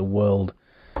thinking about the world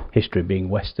history being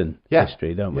Western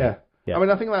history, don't we? Yeah. I mean,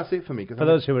 I think that's it for me. For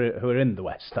those who are in the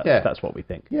West, that's what we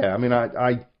think. Yeah, I mean,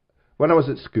 I when I was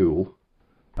at school,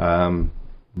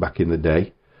 back in the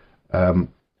day.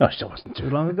 It still wasn't too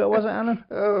long ago, was it, Alan?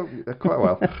 Quite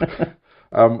well.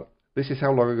 This is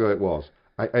how long ago it was.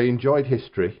 I enjoyed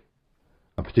history,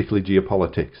 and particularly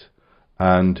geopolitics.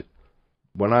 And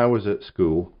when I was at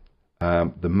school,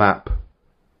 the map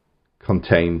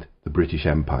contained the British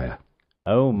Empire.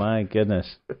 Oh my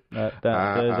goodness. That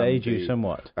does age you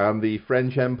somewhat. And the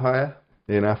French Empire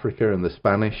in Africa and the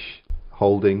Spanish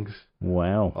holdings.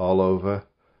 Wow. All over.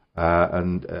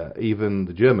 And even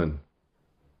the German.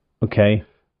 Okay.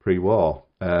 Pre-war.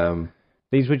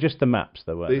 These were just the maps,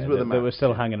 though, weren't they? These were the maps. They were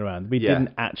still hanging around. We didn't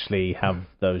actually have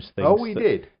those things. Oh, we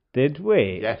did. Did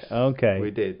we? Yes. Okay.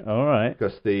 We did. All right.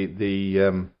 Because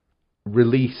the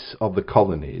release of the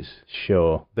colonies,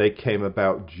 sure, they came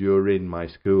about during my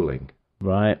schooling.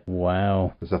 Right.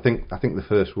 Wow. Because I think the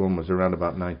first one was around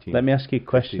about 19. Let me ask you a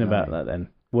question about that then.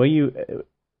 Were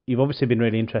you've obviously been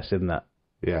really interested in that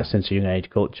since a young age,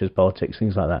 cultures, politics,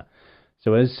 things like that.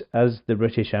 So as the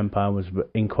British Empire was,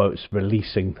 in quotes,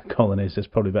 releasing the colonies, there's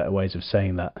probably better ways of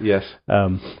saying that. Yes.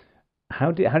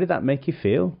 How did that make you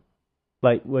feel?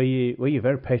 Like, were you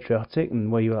very patriotic,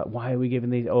 and were you like, why are we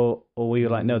giving these, or were you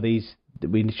like, no, we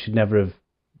should never have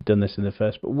done this in the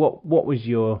first? But what was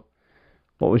your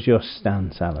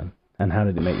stance, Alan, and how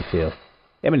did it make you feel?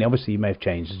 I mean, obviously you may have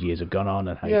changed as years have gone on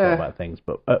and how you feel about things,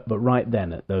 but right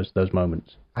then at those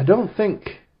moments, I don't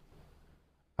think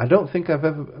I've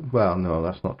ever. Well, no,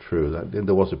 that's not true.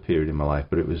 There was a period in my life,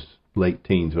 but it was late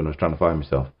teens when I was trying to find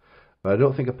myself. But I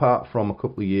don't think, apart from a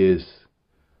couple of years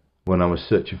when I was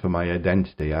searching for my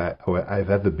identity, I've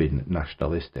ever been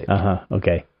nationalistic.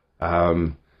 Okay.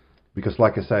 Because,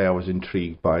 like I say, I was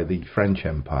intrigued by the French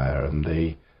Empire and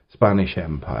the Spanish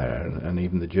Empire and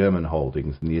even the German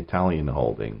holdings and the Italian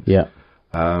holdings. Yeah.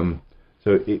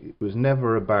 So it was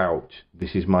never about,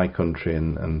 this is my country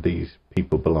and these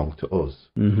people belong to us.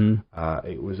 Mm-hmm.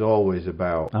 It was always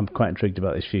about... I'm quite intrigued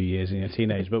about this few years in your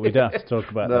teenage, but we don't have to talk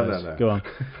about those. No. Go on.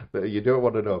 You don't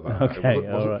want to know about it.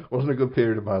 Okay, wasn't a good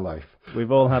period of my life.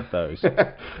 We've all had those.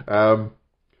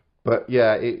 But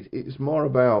yeah, it's more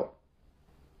about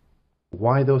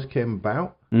why those came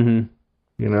about.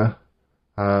 Mm-hmm.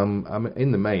 I mean,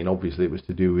 in the main, obviously, it was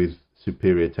to do with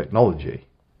superior technology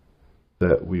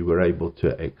that we were able to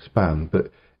expand.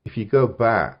 But if you go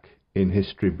back in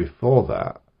history before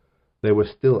that, there were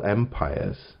still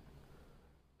empires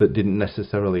that didn't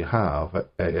necessarily have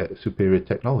a superior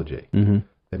technology. Mm-hmm.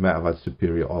 They might have had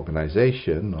superior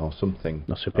organization or something.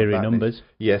 Or superior numbers.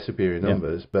 Yes, superior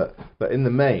numbers. But in the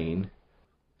main,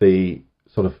 the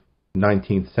sort of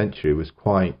 19th century was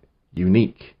quite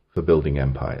unique for building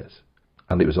empires.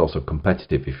 And it was also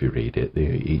competitive, if you read it.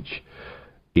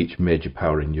 Each major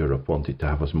power in Europe wanted to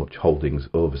have as much holdings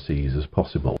overseas as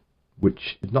possible,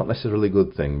 which is not necessarily a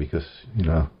good thing because,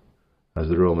 as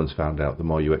the Romans found out, the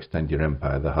more you extend your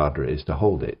empire, the harder it is to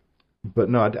hold it. But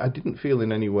no, I didn't feel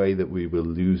in any way that we were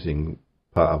losing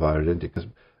part of our identity, because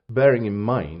bearing in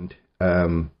mind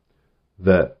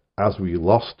that as we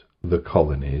lost the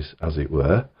colonies, as it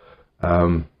were,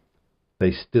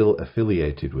 they still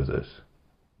affiliated with us.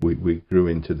 We grew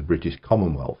into the British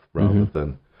Commonwealth rather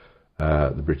than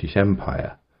the British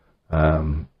Empire.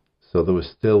 So there was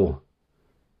still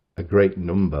a great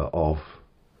number of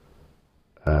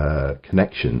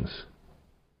connections.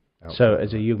 So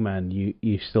as a young man,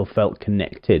 you still felt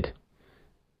connected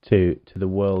to the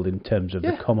world in terms of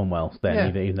the Commonwealth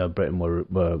then, even though Britain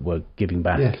were giving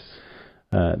back. Yes.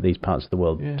 these parts of the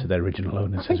world Yeah. to their original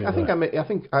owners.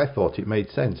 I thought it made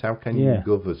sense. How can you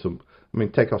govern some? I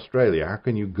mean, take Australia. How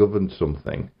can you govern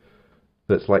something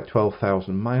that's like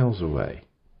 12,000 miles away?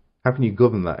 How can you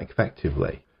govern that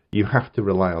effectively? You have to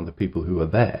rely on the people who are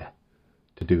there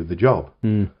to do the job.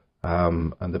 And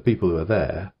the people who are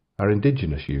there are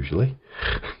indigenous usually.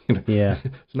 Yeah.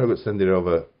 It's no good sending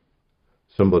over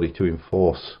somebody to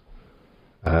enforce,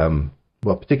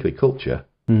 particularly culture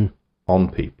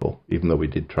on people, even though we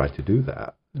did try to do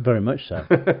that. Very much so.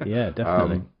 Yeah,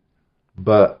 definitely.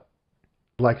 But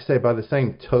like I say, by the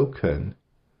same token,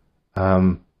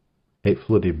 it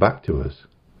flooded back to us.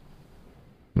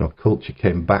 Culture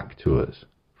came back to us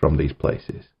from these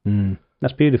places.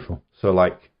 That's beautiful. So,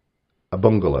 like, a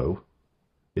bungalow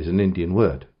is an Indian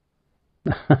word.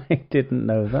 I didn't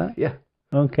know that. Yeah.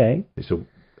 Okay. It's an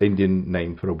Indian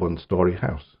name for a one-story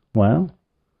house. Wow.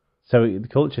 So the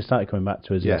culture started coming back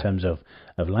to us in terms of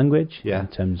language, in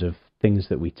terms of things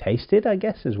that we tasted, I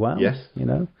guess, as well. Yes.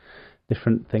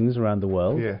 Different things around the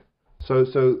world. Yeah. So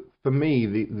for me,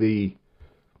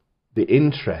 the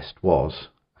interest was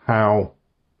how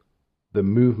the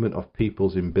movement of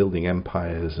peoples in building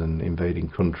empires and invading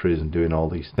countries and doing all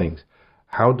these things,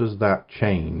 how does that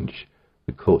change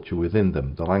the culture within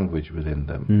them, the language within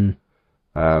them?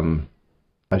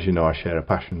 As you know, I share a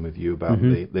passion with you about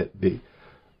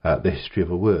the history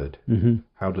of a word.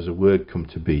 How does a word come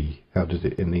to be? How does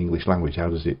it, in the English language, how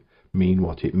does it mean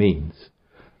what it means?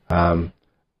 And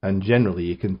generally,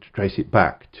 you can trace it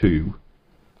back to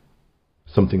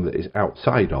something that is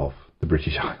outside of the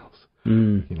British Isles.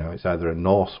 It's either a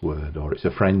Norse word, or it's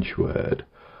a French word,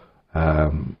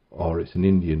 or it's an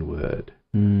Indian word.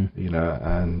 And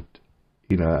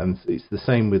it's the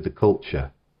same with the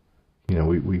culture.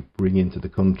 We bring into the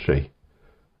country.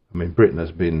 I mean, Britain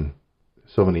has been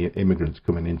so many immigrants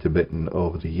coming into Britain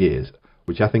over the years,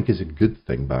 which I think is a good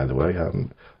thing, by the way.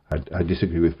 I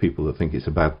disagree with people that think it's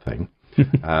a bad thing.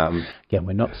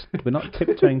 We're not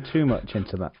tiptoeing too much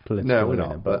into that political. No, we're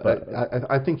not. But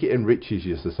I think it enriches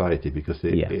your society because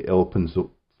it opens up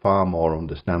far more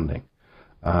understanding,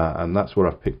 and that's what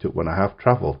I've picked up when I have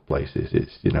travelled places.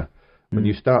 It's when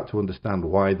you start to understand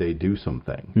why they do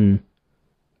something,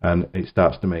 and it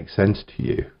starts to make sense to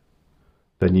you,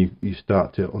 then you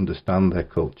start to understand their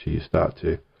culture. You start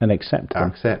to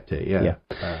accept it. Yeah.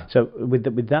 So with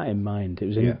that in mind,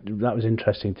 that was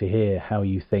interesting to hear how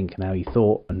you think and how you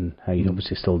thought and how you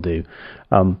obviously still do.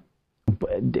 But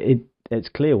it's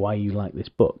clear why you like this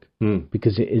book,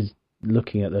 because it is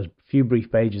looking at those few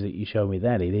brief pages that you show me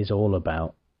there. It is all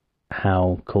about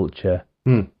how culture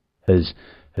has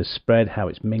spread, how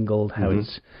it's mingled, how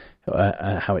it's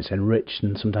enriched,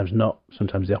 and sometimes not.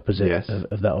 Sometimes the opposite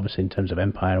of that, obviously, in terms of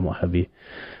empire and what have you.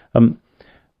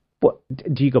 What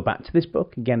do you go back to this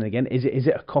book again and again? Is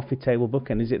it a coffee table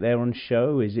book, and is it there on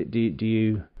show? Is it do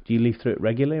you leaf through it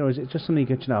regularly, or is it just something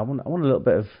you go, I want a little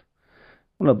bit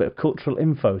of cultural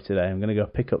info today. I'm going to go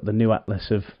pick up the new atlas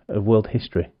of world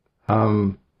history.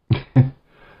 I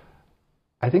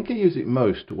think I use it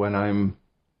most when I'm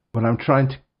trying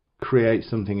to create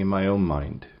something in my own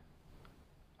mind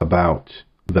about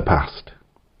the past.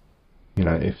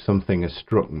 If something has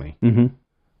struck me,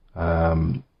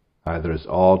 either as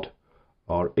odd,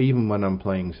 or even when I'm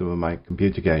playing some of my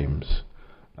computer games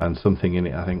and something in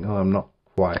it, I think, I'm not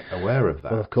quite aware of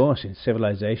that. Well, of course, in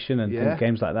Civilization and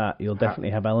games like that, you'll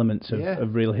definitely have elements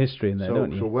of real history in there,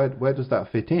 don't you? So where does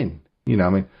that fit in? I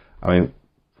mean,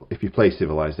 if you play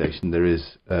Civilization, there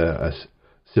is a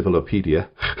Civilopedia,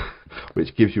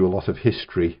 which gives you a lot of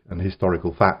history and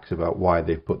historical facts about why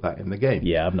they've put that in the game.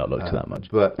 Yeah, I've not looked at that much.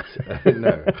 But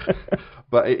no,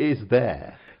 but it is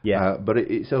there. Yeah. But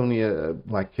it's only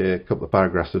like a couple of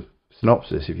paragraphs of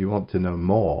synopsis if you want to know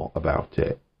more about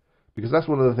it. Because that's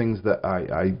one of the things that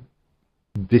I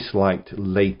disliked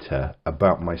later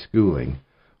about my schooling,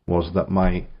 was that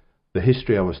the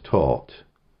history I was taught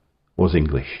was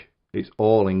English. It's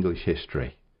all English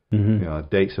history.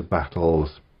 Dates of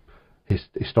battles,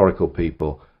 historical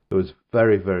people. There was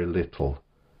very, very little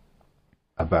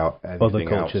about anything other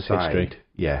cultures' outside. History.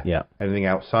 Yeah. Anything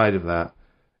outside of that.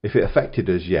 If it affected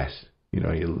us, yes. You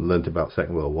learned about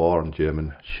Second World War and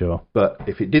German. Sure. But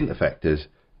if it didn't affect us,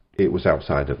 it was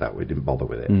outside of that. We didn't bother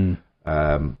with it. And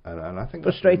I think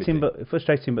frustrating,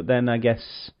 but then I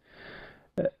guess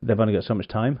they've only got so much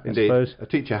time. Indeed. I suppose A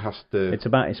teacher has to. It's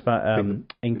about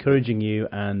encouraging you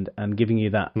and giving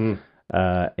you that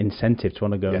incentive to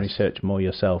want to go and research more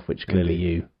yourself, which clearly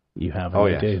you have. And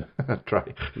you do.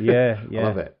 Try. Yeah. I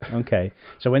love it. Okay.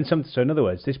 So so in other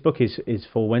words, this book is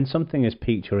for when something has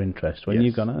piqued your interest, when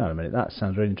you've gone, a minute, that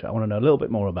sounds really interesting. I want to know a little bit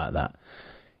more about that.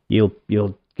 You'll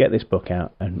get this book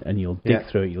out and you'll dig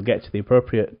through it. You'll get to the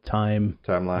appropriate timeline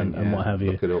and what have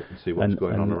you. Look it up and see what's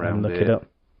going on around and look here. it up.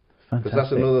 Fantastic. Because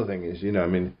that's another thing is,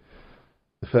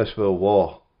 the First World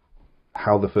War,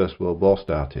 how the First World War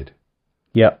started,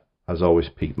 has always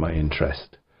piqued my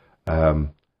interest.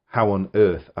 How on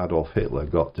earth Adolf Hitler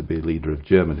got to be leader of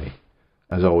Germany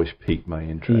has always piqued my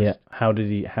interest. Yeah. How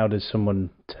did someone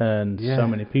turn so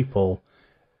many people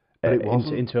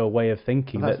into a way of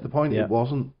thinking? That's the point. It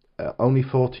wasn't only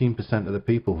 14% of the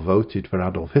people voted for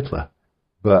Adolf Hitler,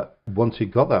 but once he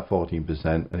got that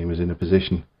 14% and he was in a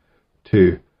position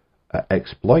to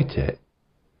exploit it,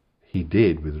 he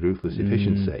did with ruthless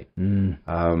efficiency. And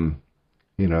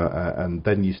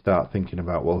then you start thinking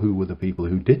about, well, who were the people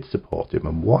who did support him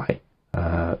and why?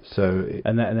 And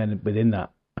then within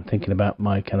that, I'm thinking about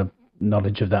my kind of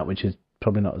knowledge of that, which is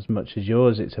probably not as much as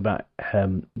yours. It's about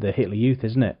the Hitler Youth,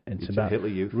 isn't it? It's about Hitler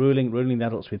Youth. ruling the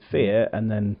adults with fear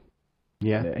and then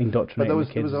indoctrinating the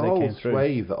kids as they came through. There was a whole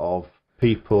swathe of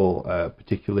people,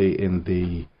 particularly in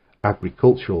the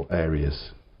agricultural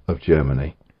areas of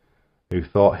Germany, who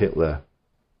thought Hitler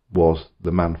was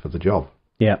the man for the job.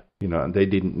 Yeah. And they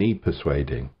didn't need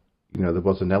persuading. There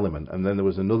was an element. And then there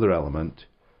was another element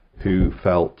who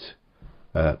felt,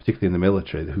 particularly in the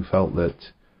military, who felt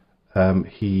that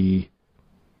he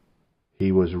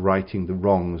was righting the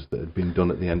wrongs that had been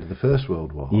done at the end of the First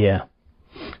World War. Yeah.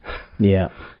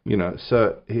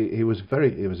 So he was a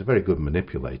very good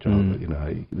manipulator.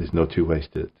 There's no two ways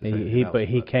to say But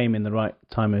he came in the right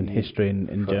time in history,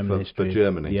 in German history. For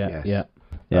Germany, yes.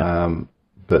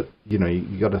 But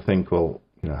you got to think, well,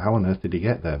 how on earth did he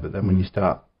get there? But then when you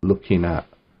start looking at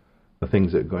the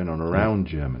things that are going on around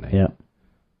Germany,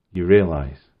 you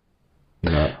realise,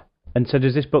 And so,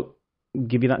 does this book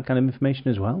give you that kind of information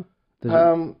as well?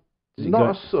 Not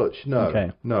as such, no.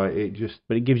 Okay. No,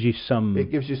 But it gives you some.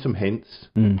 It gives you some hints.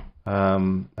 I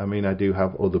do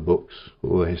have other books,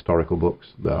 other historical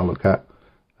books that I look at.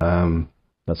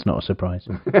 That's not a surprise.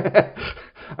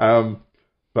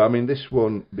 But this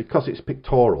one, because it's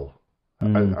pictorial. I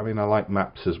like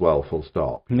maps as well. Full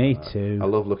stop. Me too. I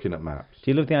love looking at maps. Do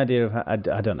you love the idea of? I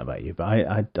don't know about you, but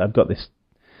I've got this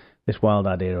wild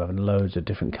idea of having loads of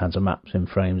different kinds of maps in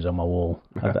frames on my wall.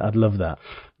 I'd love that.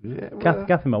 Yeah,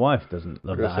 Kathy, my wife, doesn't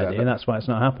love that idea, and that's why it's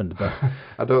not happened. But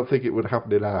I don't think it would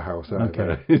happen in our house either.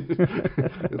 Okay.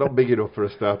 It's not big enough for a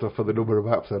start off for the number of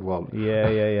maps I'd want.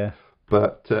 Yeah.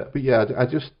 But yeah,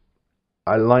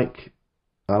 I like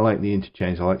the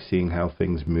interchange. I like seeing how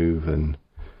things move, and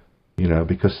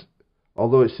because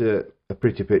although it's a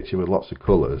pretty picture with lots of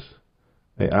colours,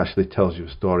 it actually tells you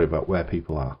a story about where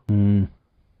people are and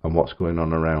what's going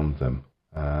on around them.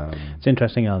 It's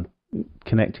interesting, Alan,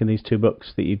 connecting these two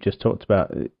books that you've just talked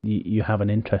about. You have an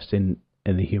interest in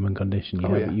the human condition.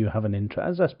 You have an interest,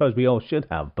 as I suppose we all should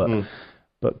have,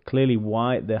 but clearly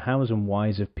the hows and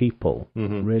whys of people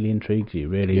really intrigues you.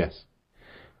 Really, yes,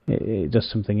 it does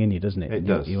something in you, doesn't it? It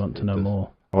does. You want to know more.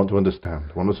 I want to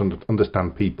understand. I want to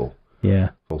understand people. Yeah.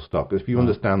 Full stop. Because if you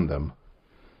understand them,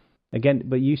 again,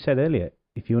 but you said earlier,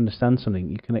 if you understand something,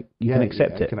 you can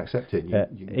accept it. You can accept it.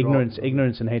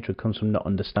 Ignorance and hatred comes from not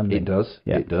understanding. It does.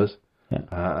 Yeah. It does. Yeah.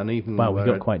 And even wow, we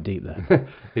got quite deep there.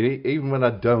 Even when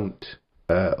I don't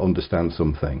understand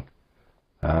something,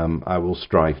 I will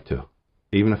strive to.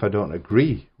 Even if I don't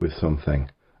agree with something,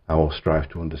 I will strive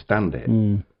to understand it.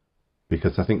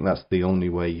 Because I think that's the only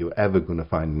way you're ever going to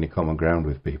find any common ground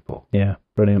with people. Yeah,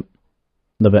 brilliant.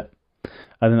 Love it.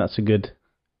 I think that's a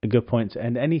good point.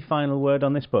 And any final word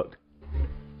on this book?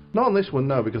 Not on this one,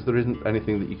 no, because there isn't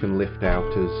anything that you can lift out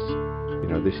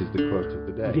as, this is the quote of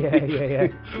the day.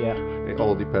 Yeah. It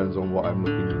all depends on what I'm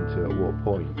looking into at what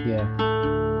point. Yeah.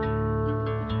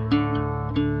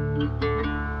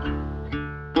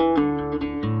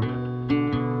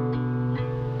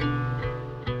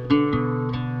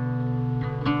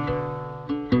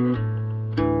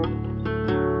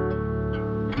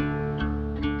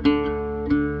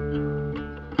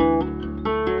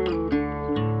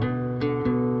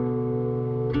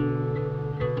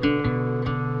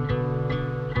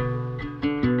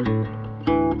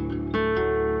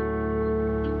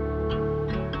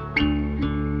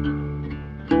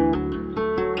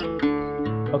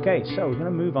 Okay, so we're going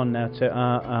to move on now to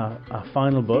our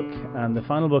final book, and the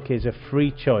final book is a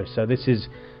free choice. So this is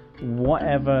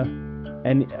whatever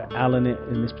Alan,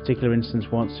 in this particular instance,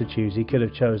 wants to choose. He could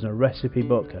have chosen a recipe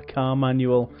book, a car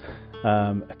manual,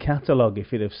 a catalogue if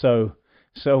he'd have so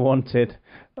wanted.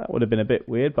 That would have been a bit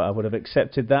weird, but I would have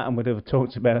accepted that and would have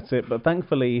talked about it. But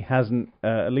thankfully, he hasn't,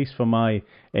 at least for my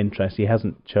interest, he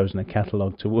hasn't chosen a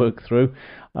catalogue to work through.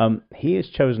 He has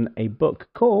chosen a book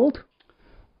called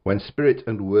When Spirit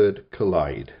and Word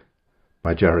Collide,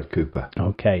 by Jared Cooper.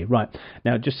 Okay, right.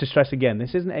 Now, just to stress again,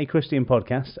 this isn't a Christian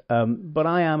podcast, but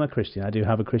I am a Christian. I do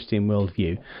have a Christian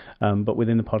worldview. But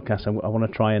within the podcast, I want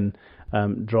to try and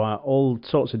draw out all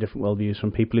sorts of different worldviews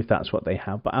from people if that's what they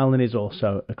have. But Alan is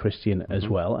also a Christian as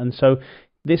well. And so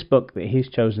this book that he's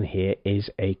chosen here is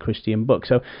a Christian book.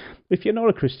 So if you're not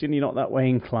a Christian, you're not that way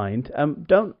inclined,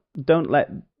 don't let...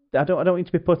 I don't want you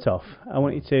to be put off. I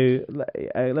want you to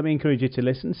let me encourage you to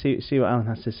listen, see what Alan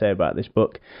has to say about this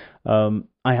book. I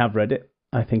have read it.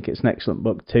 I think it's an excellent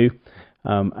book too,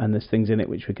 and there's things in it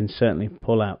which we can certainly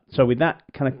pull out. So with that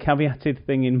kind of caveated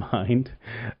thing in mind,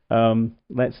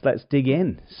 let's dig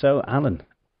in. So Alan,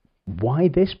 why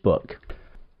this book?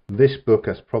 This book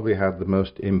has probably had the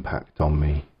most impact on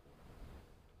me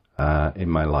in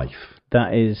my life.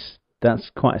 That's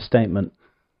quite a statement.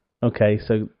 Okay,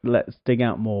 so let's dig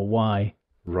out more. Why?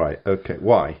 Right, okay,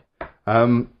 why?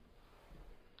 I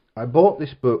bought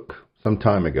this book some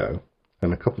time ago,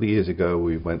 and a couple of years ago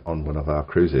we went on one of our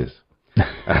cruises,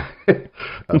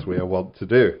 as we are wont to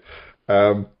do.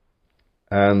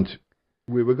 And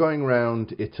we were going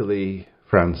around Italy,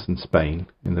 France and Spain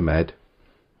in the Med,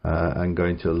 and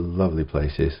going to lovely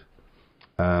places.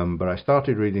 But I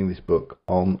started reading this book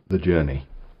on the journey.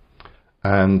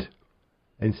 And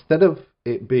instead of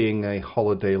it being a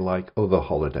holiday like other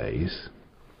holidays,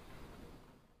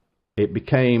 it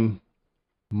became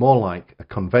more like a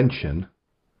convention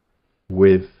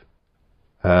with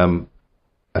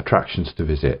attractions to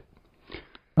visit.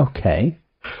 Okay.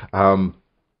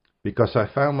 Because I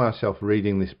found myself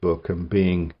reading this book and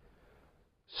being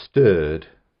stirred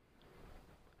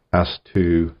as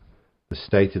to the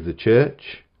state of the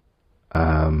church.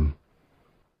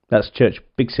 That's church,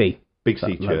 big C. Big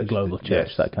C church. Like the global church,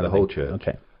 yes, that kind of thing. The whole church.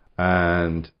 Okay.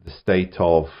 And the state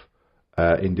of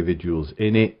individuals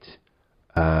in it,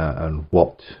 and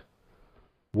what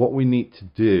we need to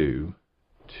do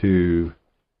to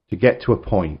get to a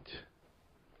point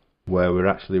where we're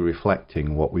actually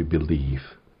reflecting what we believe.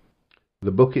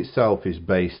 The book itself is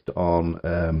based on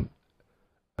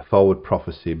a forward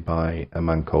prophecy by a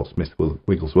man called Smith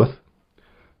Wigglesworth,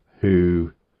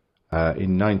 who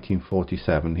in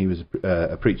 1947, he was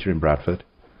a preacher in Bradford.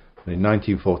 And in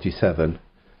 1947,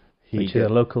 which is a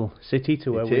local city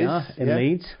to where we are in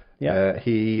Leeds. Yeah.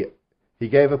 He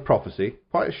gave a prophecy,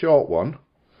 quite a short one.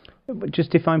 But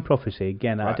just define prophecy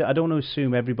again. Right. I don't want to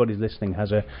assume everybody's listening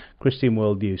has a Christian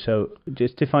worldview, so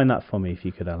just define that for me if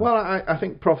you could, Alan. Well, I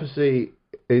think prophecy,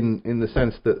 in the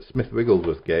sense that Smith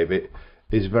Wigglesworth gave it,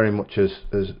 is very much as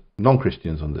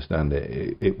non-Christians understand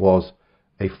it. It was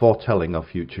a foretelling of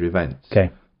future events.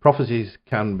 Okay. Prophecies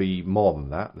can be more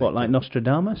than that. What, like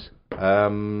Nostradamus?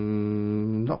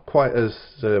 Not quite as...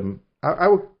 I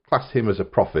would class him as a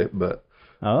prophet, but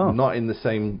not in the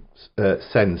same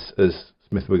sense as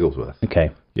Smith Wigglesworth. Okay.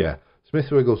 Yeah.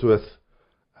 Smith Wigglesworth,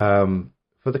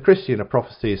 for the Christian, a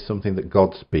prophecy is something that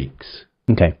God speaks.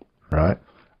 Okay. Right?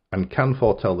 And can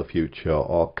foretell the future,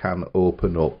 or can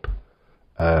open up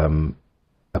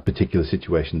a particular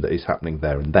situation that is happening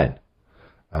there and then.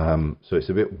 So it's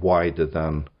a bit wider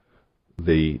than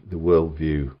the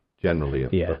worldview generally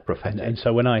of prophetic. And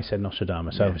so when I said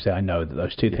Nostradamus, obviously I know that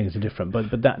those two things are different, but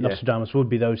that Nostradamus would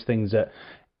be those things that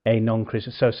a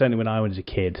non-Christian... So certainly when I was a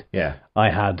kid,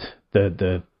 I had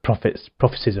the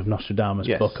prophecies of Nostradamus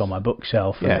book on my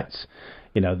bookshelf, and it's,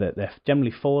 they're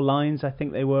generally 4 lines, I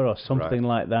think they were, or something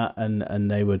like that,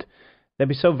 and they'd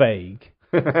be so vague.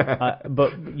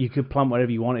 But you could plant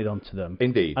whatever you wanted onto them.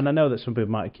 Indeed. And I know that some people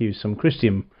might accuse some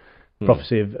Christian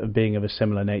prophecy of being of a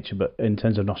similar nature, but in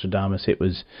terms of Nostradamus, it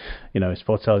was, it's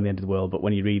foretelling the end of the world, but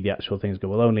when you read the actual things, go,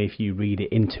 well, only if you read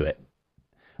it into it.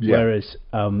 Yeah. Whereas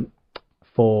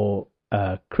for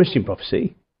Christian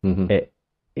prophecy, it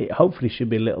hopefully should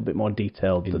be a little bit more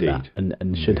detailed than that,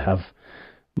 and should have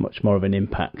much more of an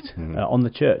impact on the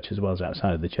church as well as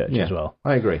outside of the church as well.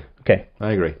 I agree. Okay.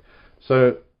 I agree.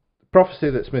 So prophecy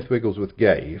that Smith Wigglesworth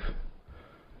gave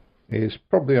is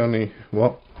probably only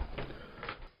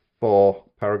 4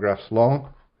 paragraphs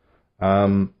long,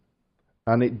 and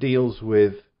it deals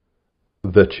with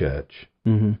the church,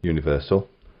 universal,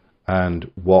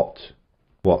 and what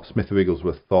Smith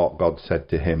Wigglesworth thought God said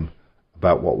to him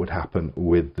about what would happen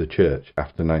with the church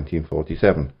after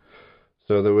 1947.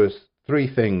 So there was 3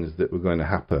 things that were going to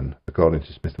happen according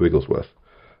to Smith Wigglesworth.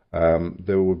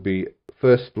 There would be,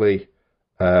 firstly,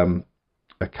 a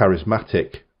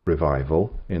charismatic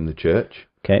revival in the church,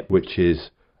 which is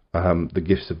the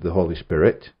gifts of the Holy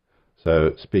Spirit.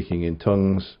 So speaking in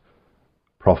tongues,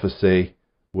 prophecy,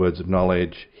 words of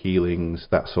knowledge, healings,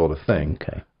 that sort of thing.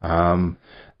 Okay.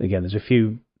 Again, there's a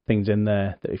few things in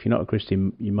there that if you're not a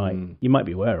Christian, you might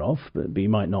be aware of, but you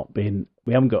might not be.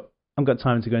 We haven't got I've got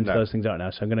time to go into No. those things right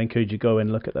now, so I'm going to encourage you to go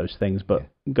and look at those things. But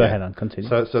go ahead and continue.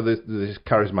 So there's this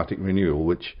charismatic renewal,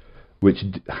 which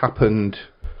happened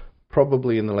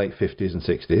probably in the late 50s and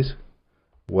 60s,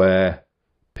 where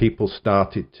people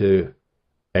started to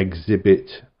exhibit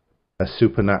a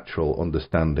supernatural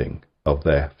understanding of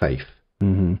their faith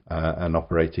and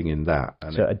operating in that.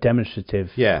 And so a demonstrative,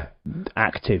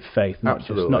 active faith, not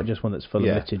just one that's full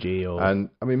of liturgy. And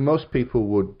I mean, most people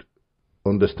would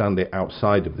understand it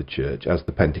outside of the church as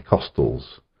the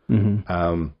Pentecostals,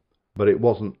 but it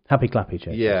wasn't happy clappy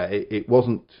church. Yeah, it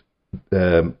wasn't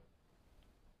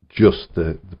just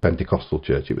the Pentecostal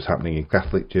church. It was happening in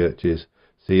Catholic churches,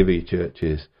 C of E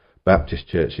churches, Baptist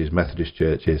churches, Methodist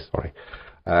churches,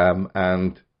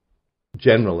 and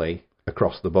generally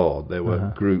across the board there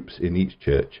were groups in each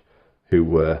church who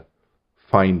were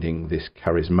finding this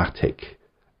charismatic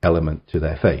element to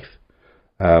their faith.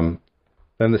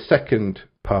 Then the second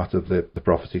part of the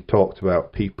prophecy talked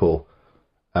about people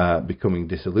becoming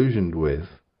disillusioned with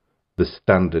the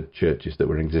standard churches that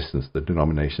were in existence, the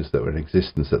denominations that were in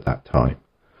existence at that time,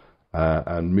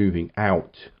 and moving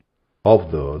out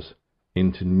of those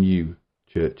into new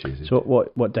churches. So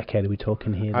what decade are we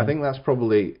talking here? I think that's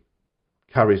probably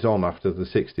carries on after the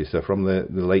 60s, so from the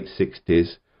late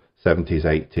 60s, 70s,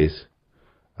 80s,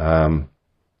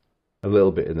 a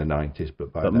little bit in the 90s,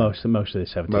 but most of the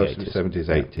 70s, most 80s. Of the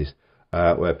 70s,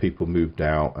 80s, where people moved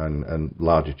out and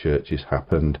larger churches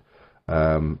happened.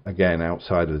 Again,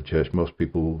 outside of the church, most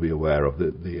people will be aware of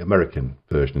the American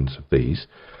versions of these,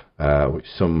 which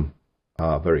some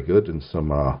are very good and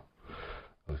some are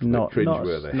not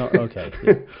cringeworthy. Not okay.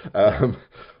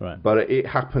 Right. But it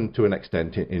happened to an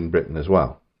extent in Britain as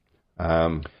well.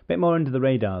 A bit more under the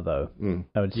radar, though,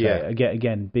 I would say.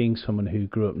 Again, being someone who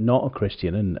grew up not a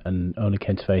Christian and only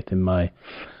came to faith in my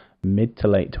mid to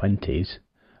late 20s,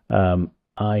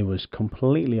 I was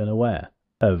completely unaware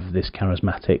of this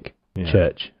charismatic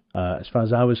church. As far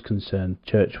as I was concerned,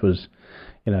 church was,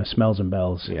 smells and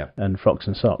bells and frocks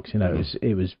and socks.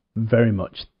 It was very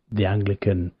much the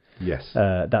Anglican. Yes.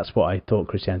 That's what I thought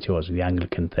Christianity was, the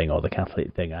Anglican thing or the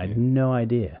Catholic thing. I had no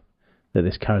idea that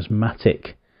this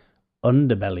charismatic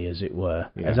underbelly, as it were,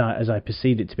 as I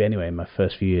perceived it to be anyway in my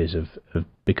first few years of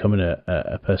becoming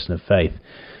a person of faith,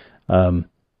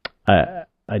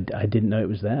 I didn't know it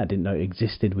was there. I didn't know it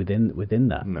existed within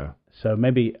that. No. So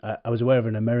maybe I was aware of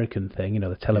an American thing,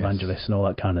 the televangelists and all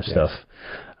that kind of stuff.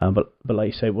 But like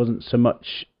you say, it wasn't so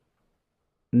much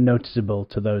noticeable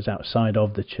to those outside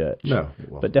of the church. No, it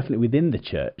wasn't. But definitely within the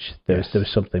church, there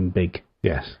was something big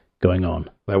going on.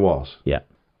 There was. Yeah.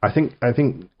 I think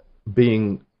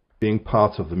being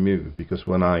part of the move, because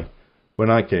when I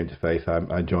came to faith,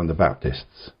 I joined the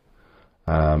Baptists,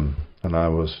 and I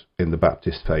was in the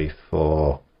Baptist faith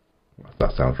for,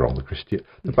 that sounds wrong,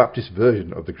 the Baptist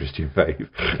version of the Christian faith,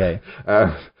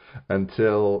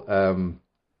 until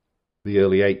the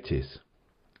early 80s.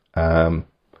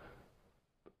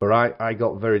 But I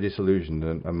got very disillusioned,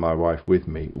 and my wife with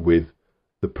me, with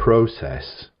the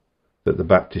process that the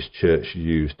Baptist Church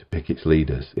used to pick its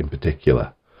leaders in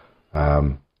particular.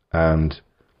 And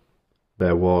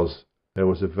there was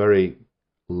a very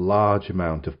large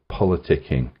amount of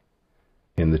politicking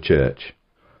in the church.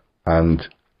 And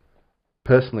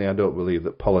personally, I don't believe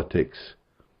that politics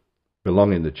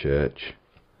belong in the church,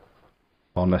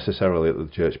 or necessarily that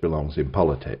the church belongs in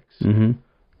politics. Mm-hmm.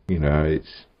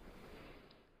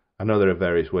 I know there are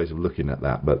various ways of looking at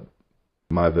that, but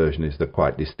my version is they're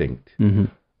quite distinct.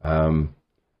 Mm-hmm.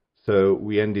 So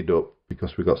we ended up,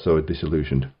 because we got so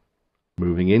disillusioned,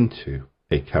 moving into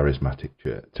a charismatic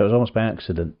church. So it was almost by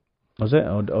accident, was it?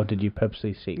 Or did you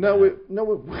purposely seek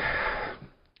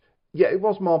it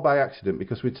was more by accident,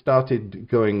 because we'd started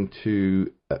going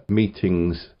to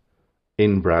meetings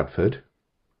in Bradford,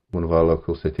 one of our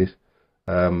local cities,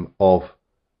 of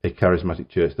a charismatic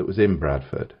church that was in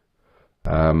Bradford.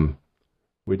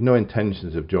 With no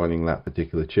intentions of joining that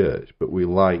particular church, but we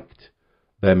liked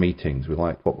their meetings. We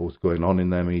liked what was going on in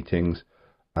their meetings,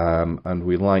 and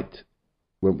we liked,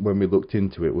 when we looked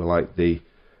into it, we liked the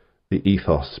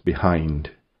ethos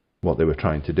behind what they were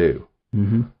trying to do.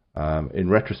 Mm-hmm. In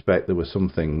retrospect, there were some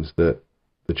things that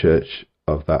the church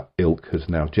of that ilk has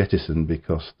now jettisoned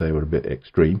because they were a bit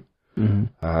extreme,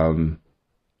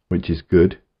 which is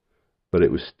good, but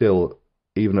it was still,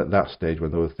 even at that stage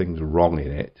when there were things wrong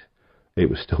in it, it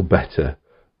was still better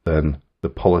than the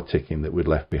politicking that we'd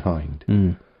left behind.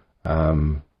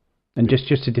 And just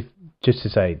to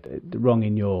say, wrong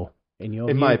in your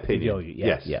in my opinion,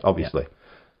 yes, obviously,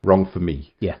 wrong for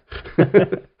me. Yeah.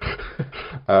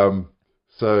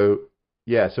 So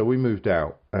we moved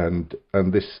out, and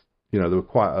this there were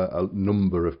quite a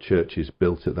number of churches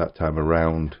built at that time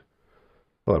around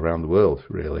the world,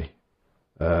 really,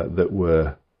 that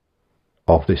were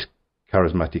of this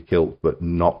charismatic ilk, but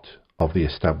not of the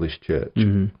established church.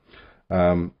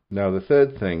 Mm-hmm. Now, the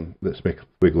third thing that Smith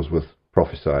Wigglesworth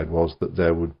prophesied was that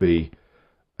there would be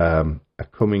a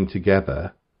coming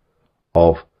together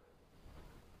of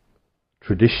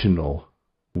traditional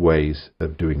ways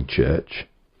of doing church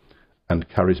and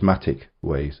charismatic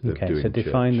ways of doing church. Okay, so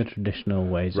define the traditional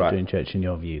ways of doing church in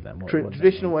your view, then. What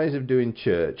traditional ways of doing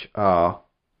church are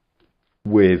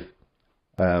with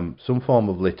some form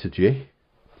of liturgy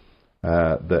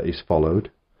that is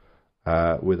followed,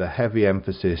 with a heavy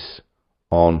emphasis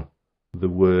on the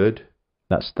Word.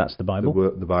 That's the Bible.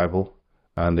 The Bible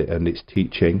and its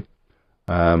teaching,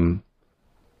 and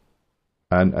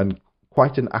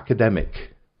quite an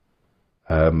academic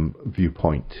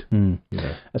viewpoint.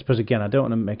 I suppose, again, I don't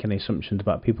want to make any assumptions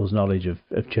about people's knowledge of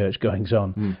church goings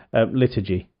on.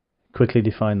 Liturgy, quickly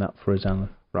define that for us, Alan.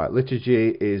 Right, liturgy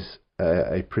is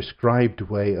a prescribed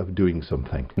way of doing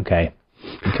something. Okay.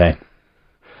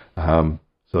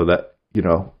 So that,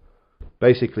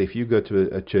 basically, if you go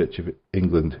to a Church of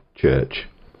England church,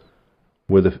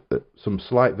 with some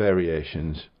slight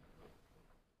variations,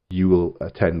 you will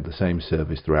attend the same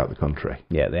service throughout the country.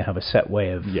 Yeah, they have a set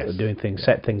way of doing things,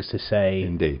 set things to say.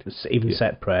 Indeed. Even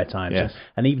set prayer times. Yes.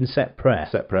 And even set prayer.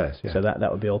 Set prayers, yeah. So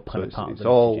that would be all part of the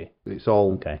liturgy. It's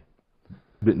all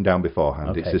written down beforehand.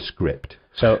 Okay. It's a script.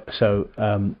 So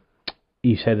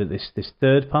you say that this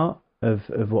third part of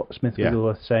what Smith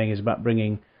Wigglesworth is saying is about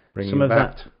bringing some of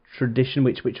that tradition,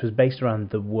 which was based around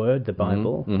the Word, the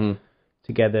Bible,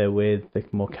 together with the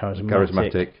more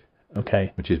charismatic.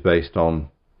 Okay. Which is based on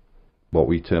what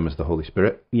we term as the Holy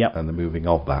Spirit. Yep. And the moving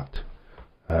of that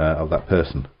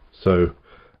person. So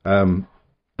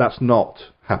that's not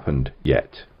happened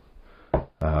yet.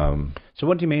 So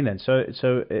what do you mean then?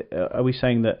 So are we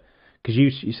saying that, because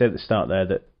you said at the start there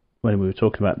that when we were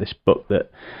talking about this book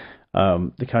that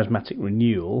the charismatic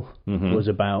renewal was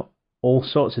about all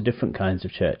sorts of different kinds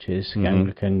of churches,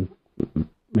 Anglican,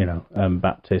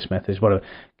 Baptist, Methodist, whatever,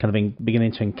 kind of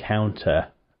beginning to encounter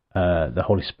the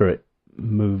Holy Spirit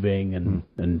moving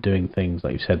and doing things,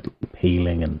 like you said,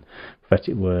 healing and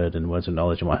prophetic word and words of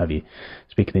knowledge and what have you,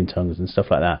 speaking in tongues and stuff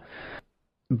like that.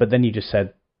 But then you just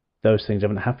said those things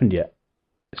haven't happened yet.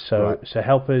 So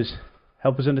help us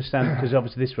understand, because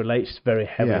obviously this relates very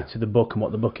heavily to the book and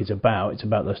what the book is about. It's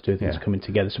about those two things coming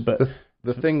together. So, but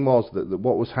the thing was that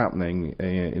what was happening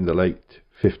in the late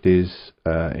 50s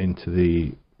into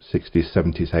the 60s,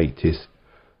 70s,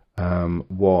 80s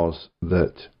was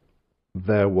that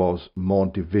there was more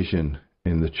division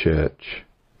in the church.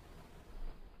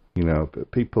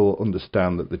 People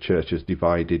understand that the church has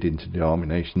divided into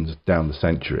denominations down the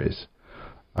centuries,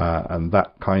 and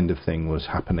that kind of thing was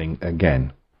happening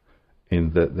again,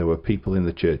 in that there were people in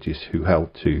the churches who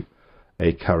held to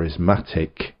a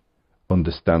charismatic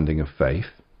understanding of faith,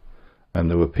 and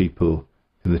there were people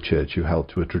in the church who held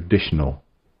to a traditional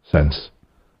sense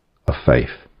of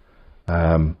faith.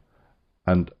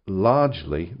 And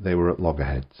largely, they were at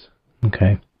loggerheads.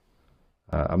 Okay.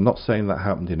 I'm not saying that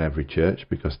happened in every church,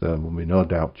 because there will be no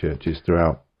doubt churches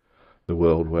throughout the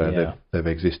world where they've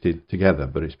existed together,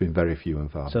 but it's been very few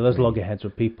and far. So those loggerheads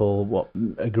were people,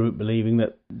 a group believing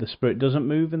that the Spirit doesn't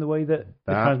move in the way that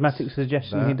the charismatics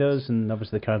suggesting he does, and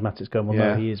obviously the charismatics go,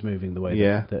 no, he is moving the way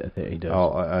that he does.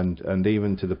 Oh, and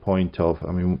even to the point of,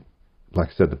 like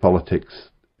I said, the politics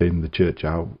in the church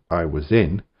I was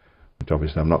in, which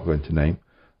obviously I'm not going to name,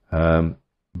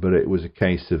 but it was a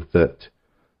case of that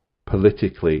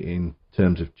politically, in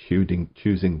terms of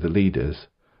choosing the leaders,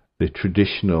 the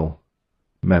traditional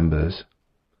members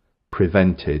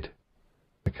prevented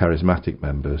the charismatic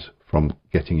members from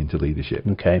getting into leadership.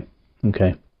 Okay.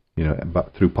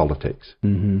 But through politics.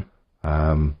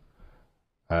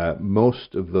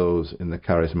 Most of those in the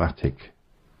charismatic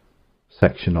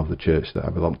section of the church that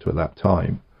I belonged to at that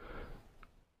time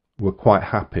were quite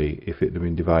happy if it had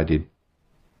been divided,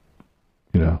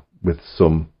 with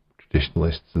some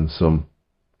traditionalists and some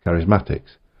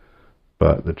charismatics.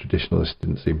 But the traditionalists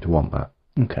didn't seem to want that.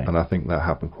 Okay. And I think that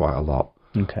happened quite a lot.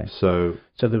 Okay. So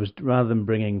there was, rather than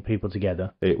bringing people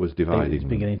together, it was dividing. It was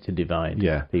beginning to divide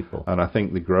people. And I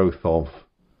think the growth of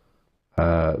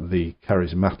the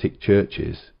charismatic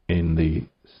churches in the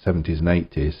 70s and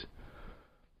 80s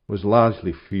was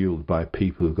largely fueled by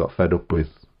people who got fed up with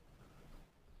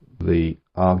the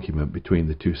argument between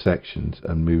the two sections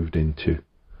and moved into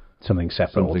something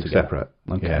separate.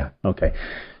 Okay. Yeah. Okay.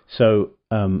 So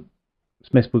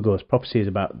Smith Wigglesworth's prophecy is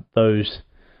about those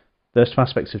two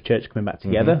aspects of church coming back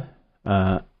together,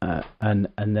 And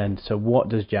then so what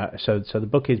does so the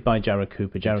book is by Jared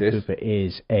Cooper. Jared Cooper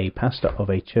is a pastor of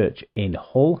a church in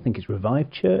Hull. I think it's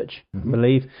Revived Church, I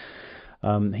believe.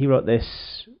 He wrote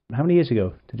this. How many years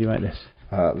ago did he write this?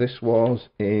 This was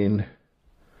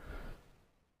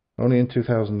only in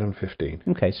 2015.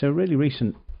 Okay, so a really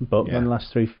recent book in the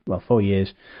last 4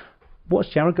 years. What's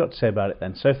Jared got to say about it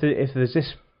then? So if there's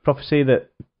this prophecy that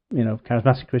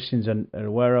charismatic Christians are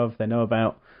aware of, they know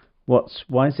about,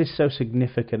 why is this so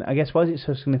significant? I guess why is it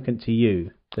so significant to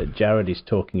you that Jared is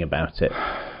talking about it,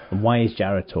 and why is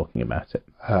Jared talking about it?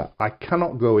 I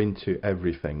cannot go into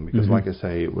everything because, like I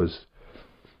say, it was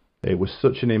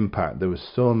such an impact. There were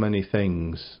so many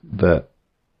things that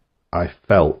I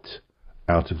felt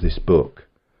out of this book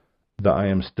that I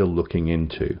am still looking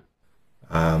into,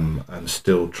 and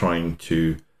still trying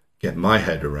to get my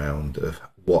head around of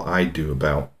what I do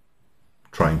about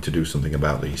trying to do something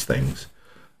about these things,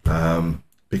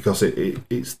 because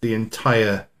it's the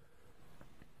entire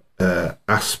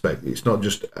aspect. It's not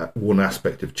just one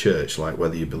aspect of church, like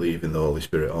whether you believe in the Holy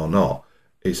Spirit or not.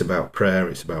 It's about prayer,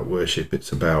 it's about worship,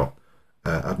 it's about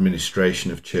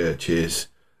administration of churches.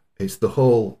 It's the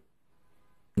whole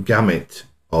gamut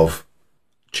of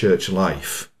church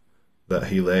life that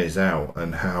he lays out,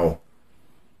 and how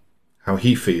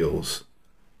he feels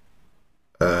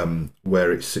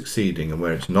where it's succeeding and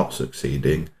where it's not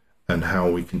succeeding, and how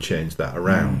we can change that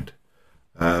around.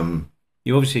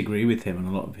 You obviously agree with him on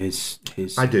a lot of his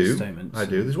statements. I do.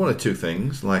 There's one or two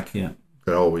things, like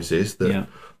there always is, that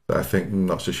I think I'm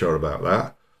not so sure about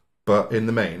that. But in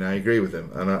the main, I agree with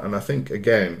him. And I think,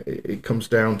 again, it comes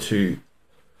down to...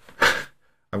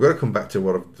 I've got to come back to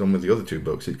what I've done with the other two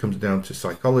books. It comes down to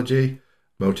psychology,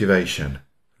 motivation,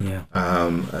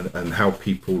 and how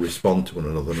people respond to one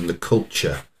another, and the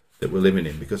culture that we're living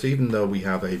in. Because even though we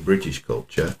have a British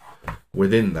culture,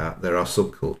 within that there are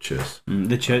subcultures.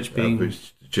 The church being...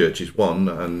 the church is one,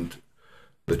 and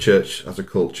the church has a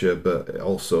culture, but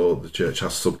also the church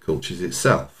has subcultures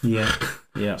itself.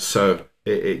 Yeah. So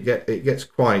it gets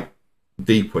quite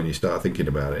deep when you start thinking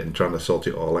about it, and trying to sort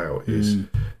it all out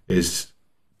is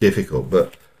difficult.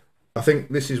 But I think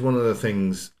this is one of the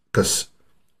things, because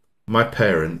my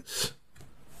parents,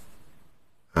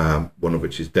 one of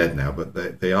which is dead now,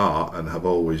 but they are and have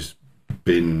always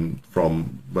been,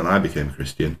 from when I became a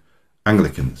Christian,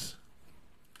 Anglicans.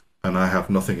 And I have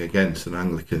nothing against an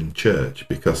Anglican church,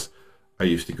 because I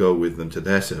used to go with them to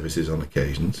their services on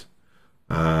occasions,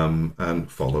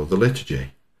 and follow the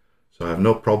liturgy. So I have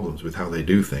no problems with how they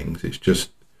do things. It's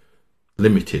just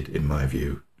limited, in my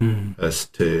view, as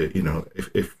to,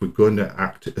 if we're going to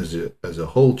act as a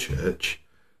whole church,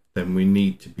 then we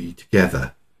need to be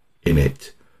together in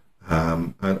it.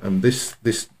 And this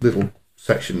little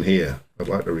section here, I'd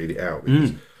like to read it out,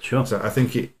 because sure. So I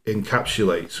think it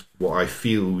encapsulates what I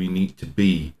feel we need to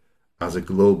be as a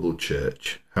global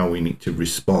church, how we need to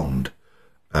respond.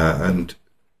 And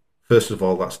first of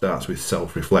all, that starts with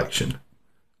self-reflection.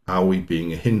 Are we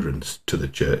being a hindrance to the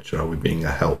church, or are we being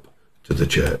a help to the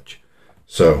church?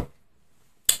 So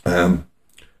the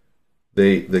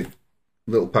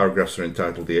little paragraphs are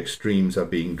entitled "The Extremes Are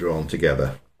Being Drawn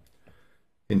Together."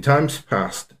 In times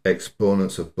past,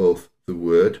 exponents of both the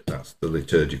Word, that's the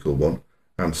liturgical one,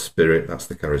 and Spirit, that's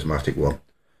the charismatic one,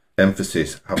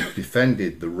 emphasis, have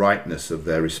defended the rightness of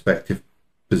their respective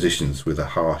positions with a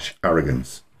harsh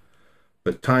arrogance.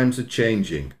 But times are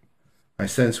changing. I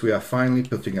sense we are finally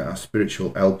putting our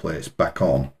spiritual L plates back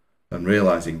on, and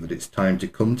realizing that it's time to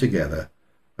come together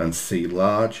and see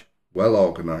large,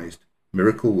 well-organized,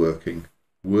 miracle-working,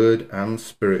 Word and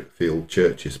Spirit-filled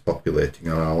churches populating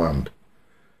on our land.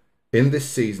 In this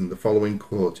season, the following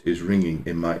quote is ringing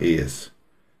in my ears.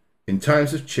 In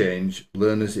times of change,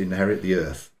 learners inherit the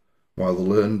earth, while the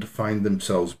learned find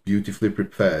themselves beautifully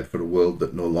prepared for a world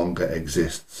that no longer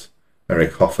exists.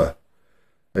 Eric Hoffer.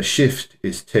 A shift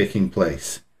is taking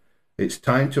place. It's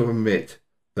time to admit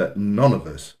that none of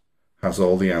us has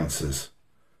all the answers.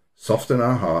 Soften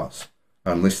our hearts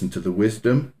and listen to the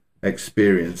wisdom,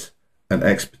 experience, and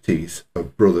expertise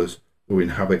of brothers who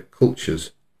inhabit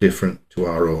cultures different to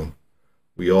our own.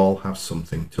 We all have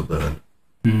something to learn.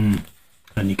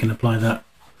 And you can apply that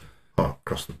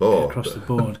across the board. Across the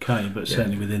board, can't you? But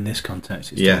certainly within this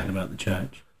context, it's talking about the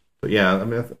church. But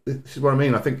this is what I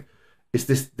mean. I think it's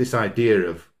this idea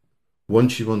of,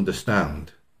 once you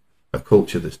understand a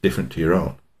culture that's different to your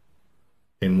own,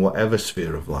 in whatever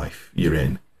sphere of life you're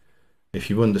in, if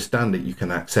you understand it, you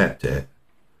can accept it.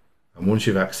 And once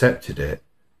you've accepted it,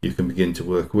 you can begin to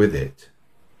work with it.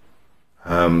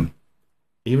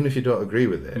 Even if you don't agree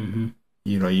with it,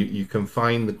 you can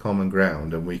find the common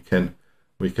ground, and we can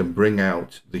We can bring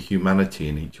out the humanity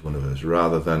in each one of us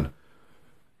rather than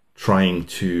trying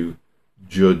to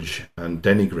judge and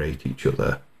denigrate each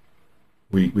other.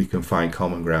 We can find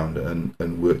common ground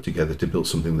and work together to build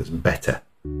something that's better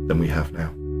than we have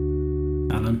now.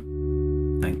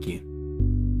 Alan, thank you.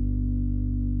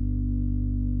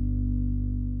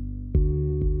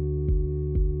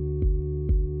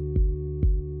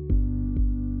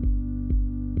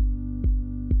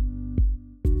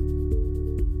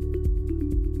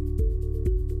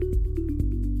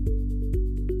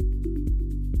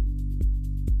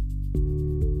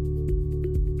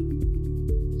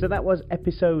 So that was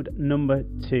episode number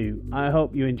 2. I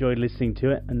hope you enjoyed listening to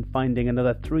it and finding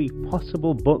another 3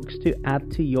 possible books to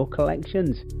add to your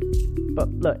collections.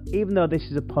 But look, even though this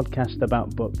is a podcast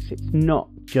about books, it's not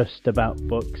just about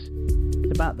books.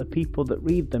 It's about the people that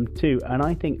read them too. And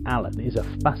I think Alan is a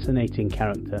fascinating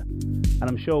character. And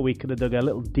I'm sure we could have dug a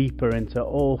little deeper into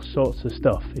all sorts of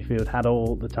stuff if we had had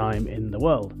all the time in the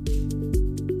world.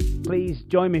 Please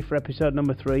join me for episode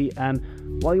number 3, and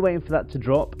while you're waiting for that to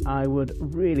drop, I would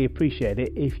really appreciate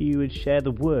it if you would share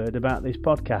the word about this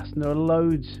podcast. And there are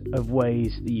loads of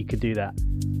ways that you could do that,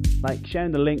 like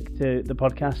sharing the link to the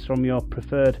podcast from your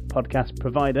preferred podcast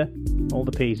provider, all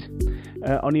the P's,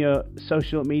 on your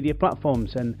social media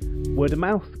platforms, and word of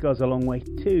mouth goes a long way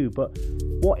too. But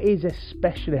what is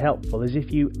especially helpful is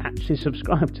if you actually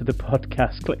subscribe to the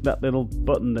podcast. Click that little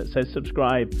button that says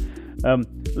subscribe.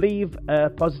 Leave a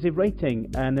positive rating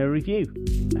and a review,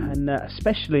 and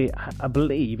especially I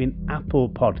believe in Apple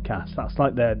Podcasts. That's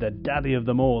like the daddy of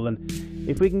them all, and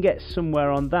if we can get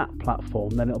somewhere on that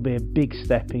platform, then it'll be a big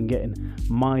step in getting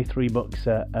my 3 books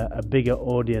a bigger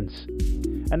audience.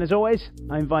 And as always,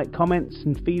 I invite comments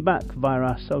and feedback via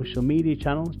our social media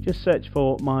channels. Just search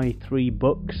for My 3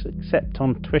 Books, except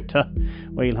on Twitter,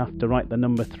 where you'll have to write the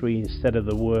number 3 instead of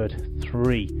the word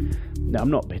 3. Now, I'm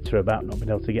not bitter about not being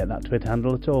able to get that Twitter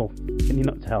handle at all. Can you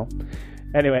not tell?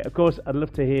 Anyway, of course, I'd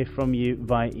love to hear from you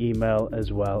via email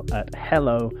as well at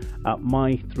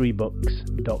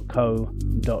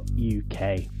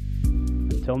hello@my3books.co.uk.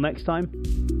 Until next time,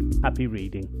 happy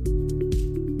reading.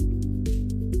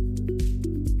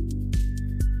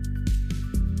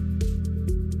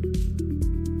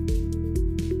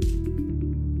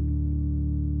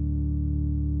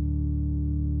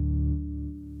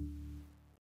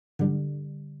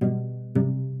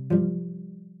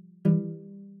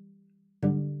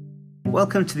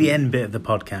 Welcome to the end bit of the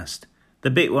podcast, the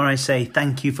bit where I say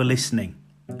thank you for listening.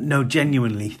 No,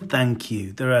 genuinely, thank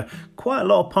you. There are quite a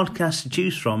lot of podcasts to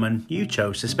choose from, and you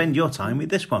chose to spend your time with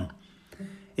this one.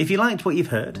 If you liked what you've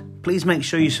heard, please make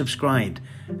sure you subscribed,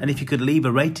 and if you could leave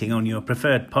a rating on your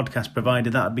preferred podcast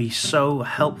provider, that would be so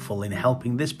helpful in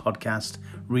helping this podcast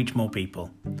reach more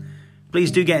people.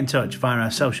 Please do get in touch via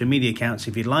our social media accounts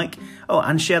if you'd like. Oh,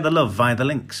 and share the love via the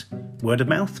links. Word of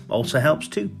mouth also helps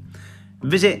too.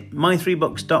 Visit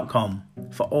my3books.com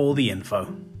for all the info.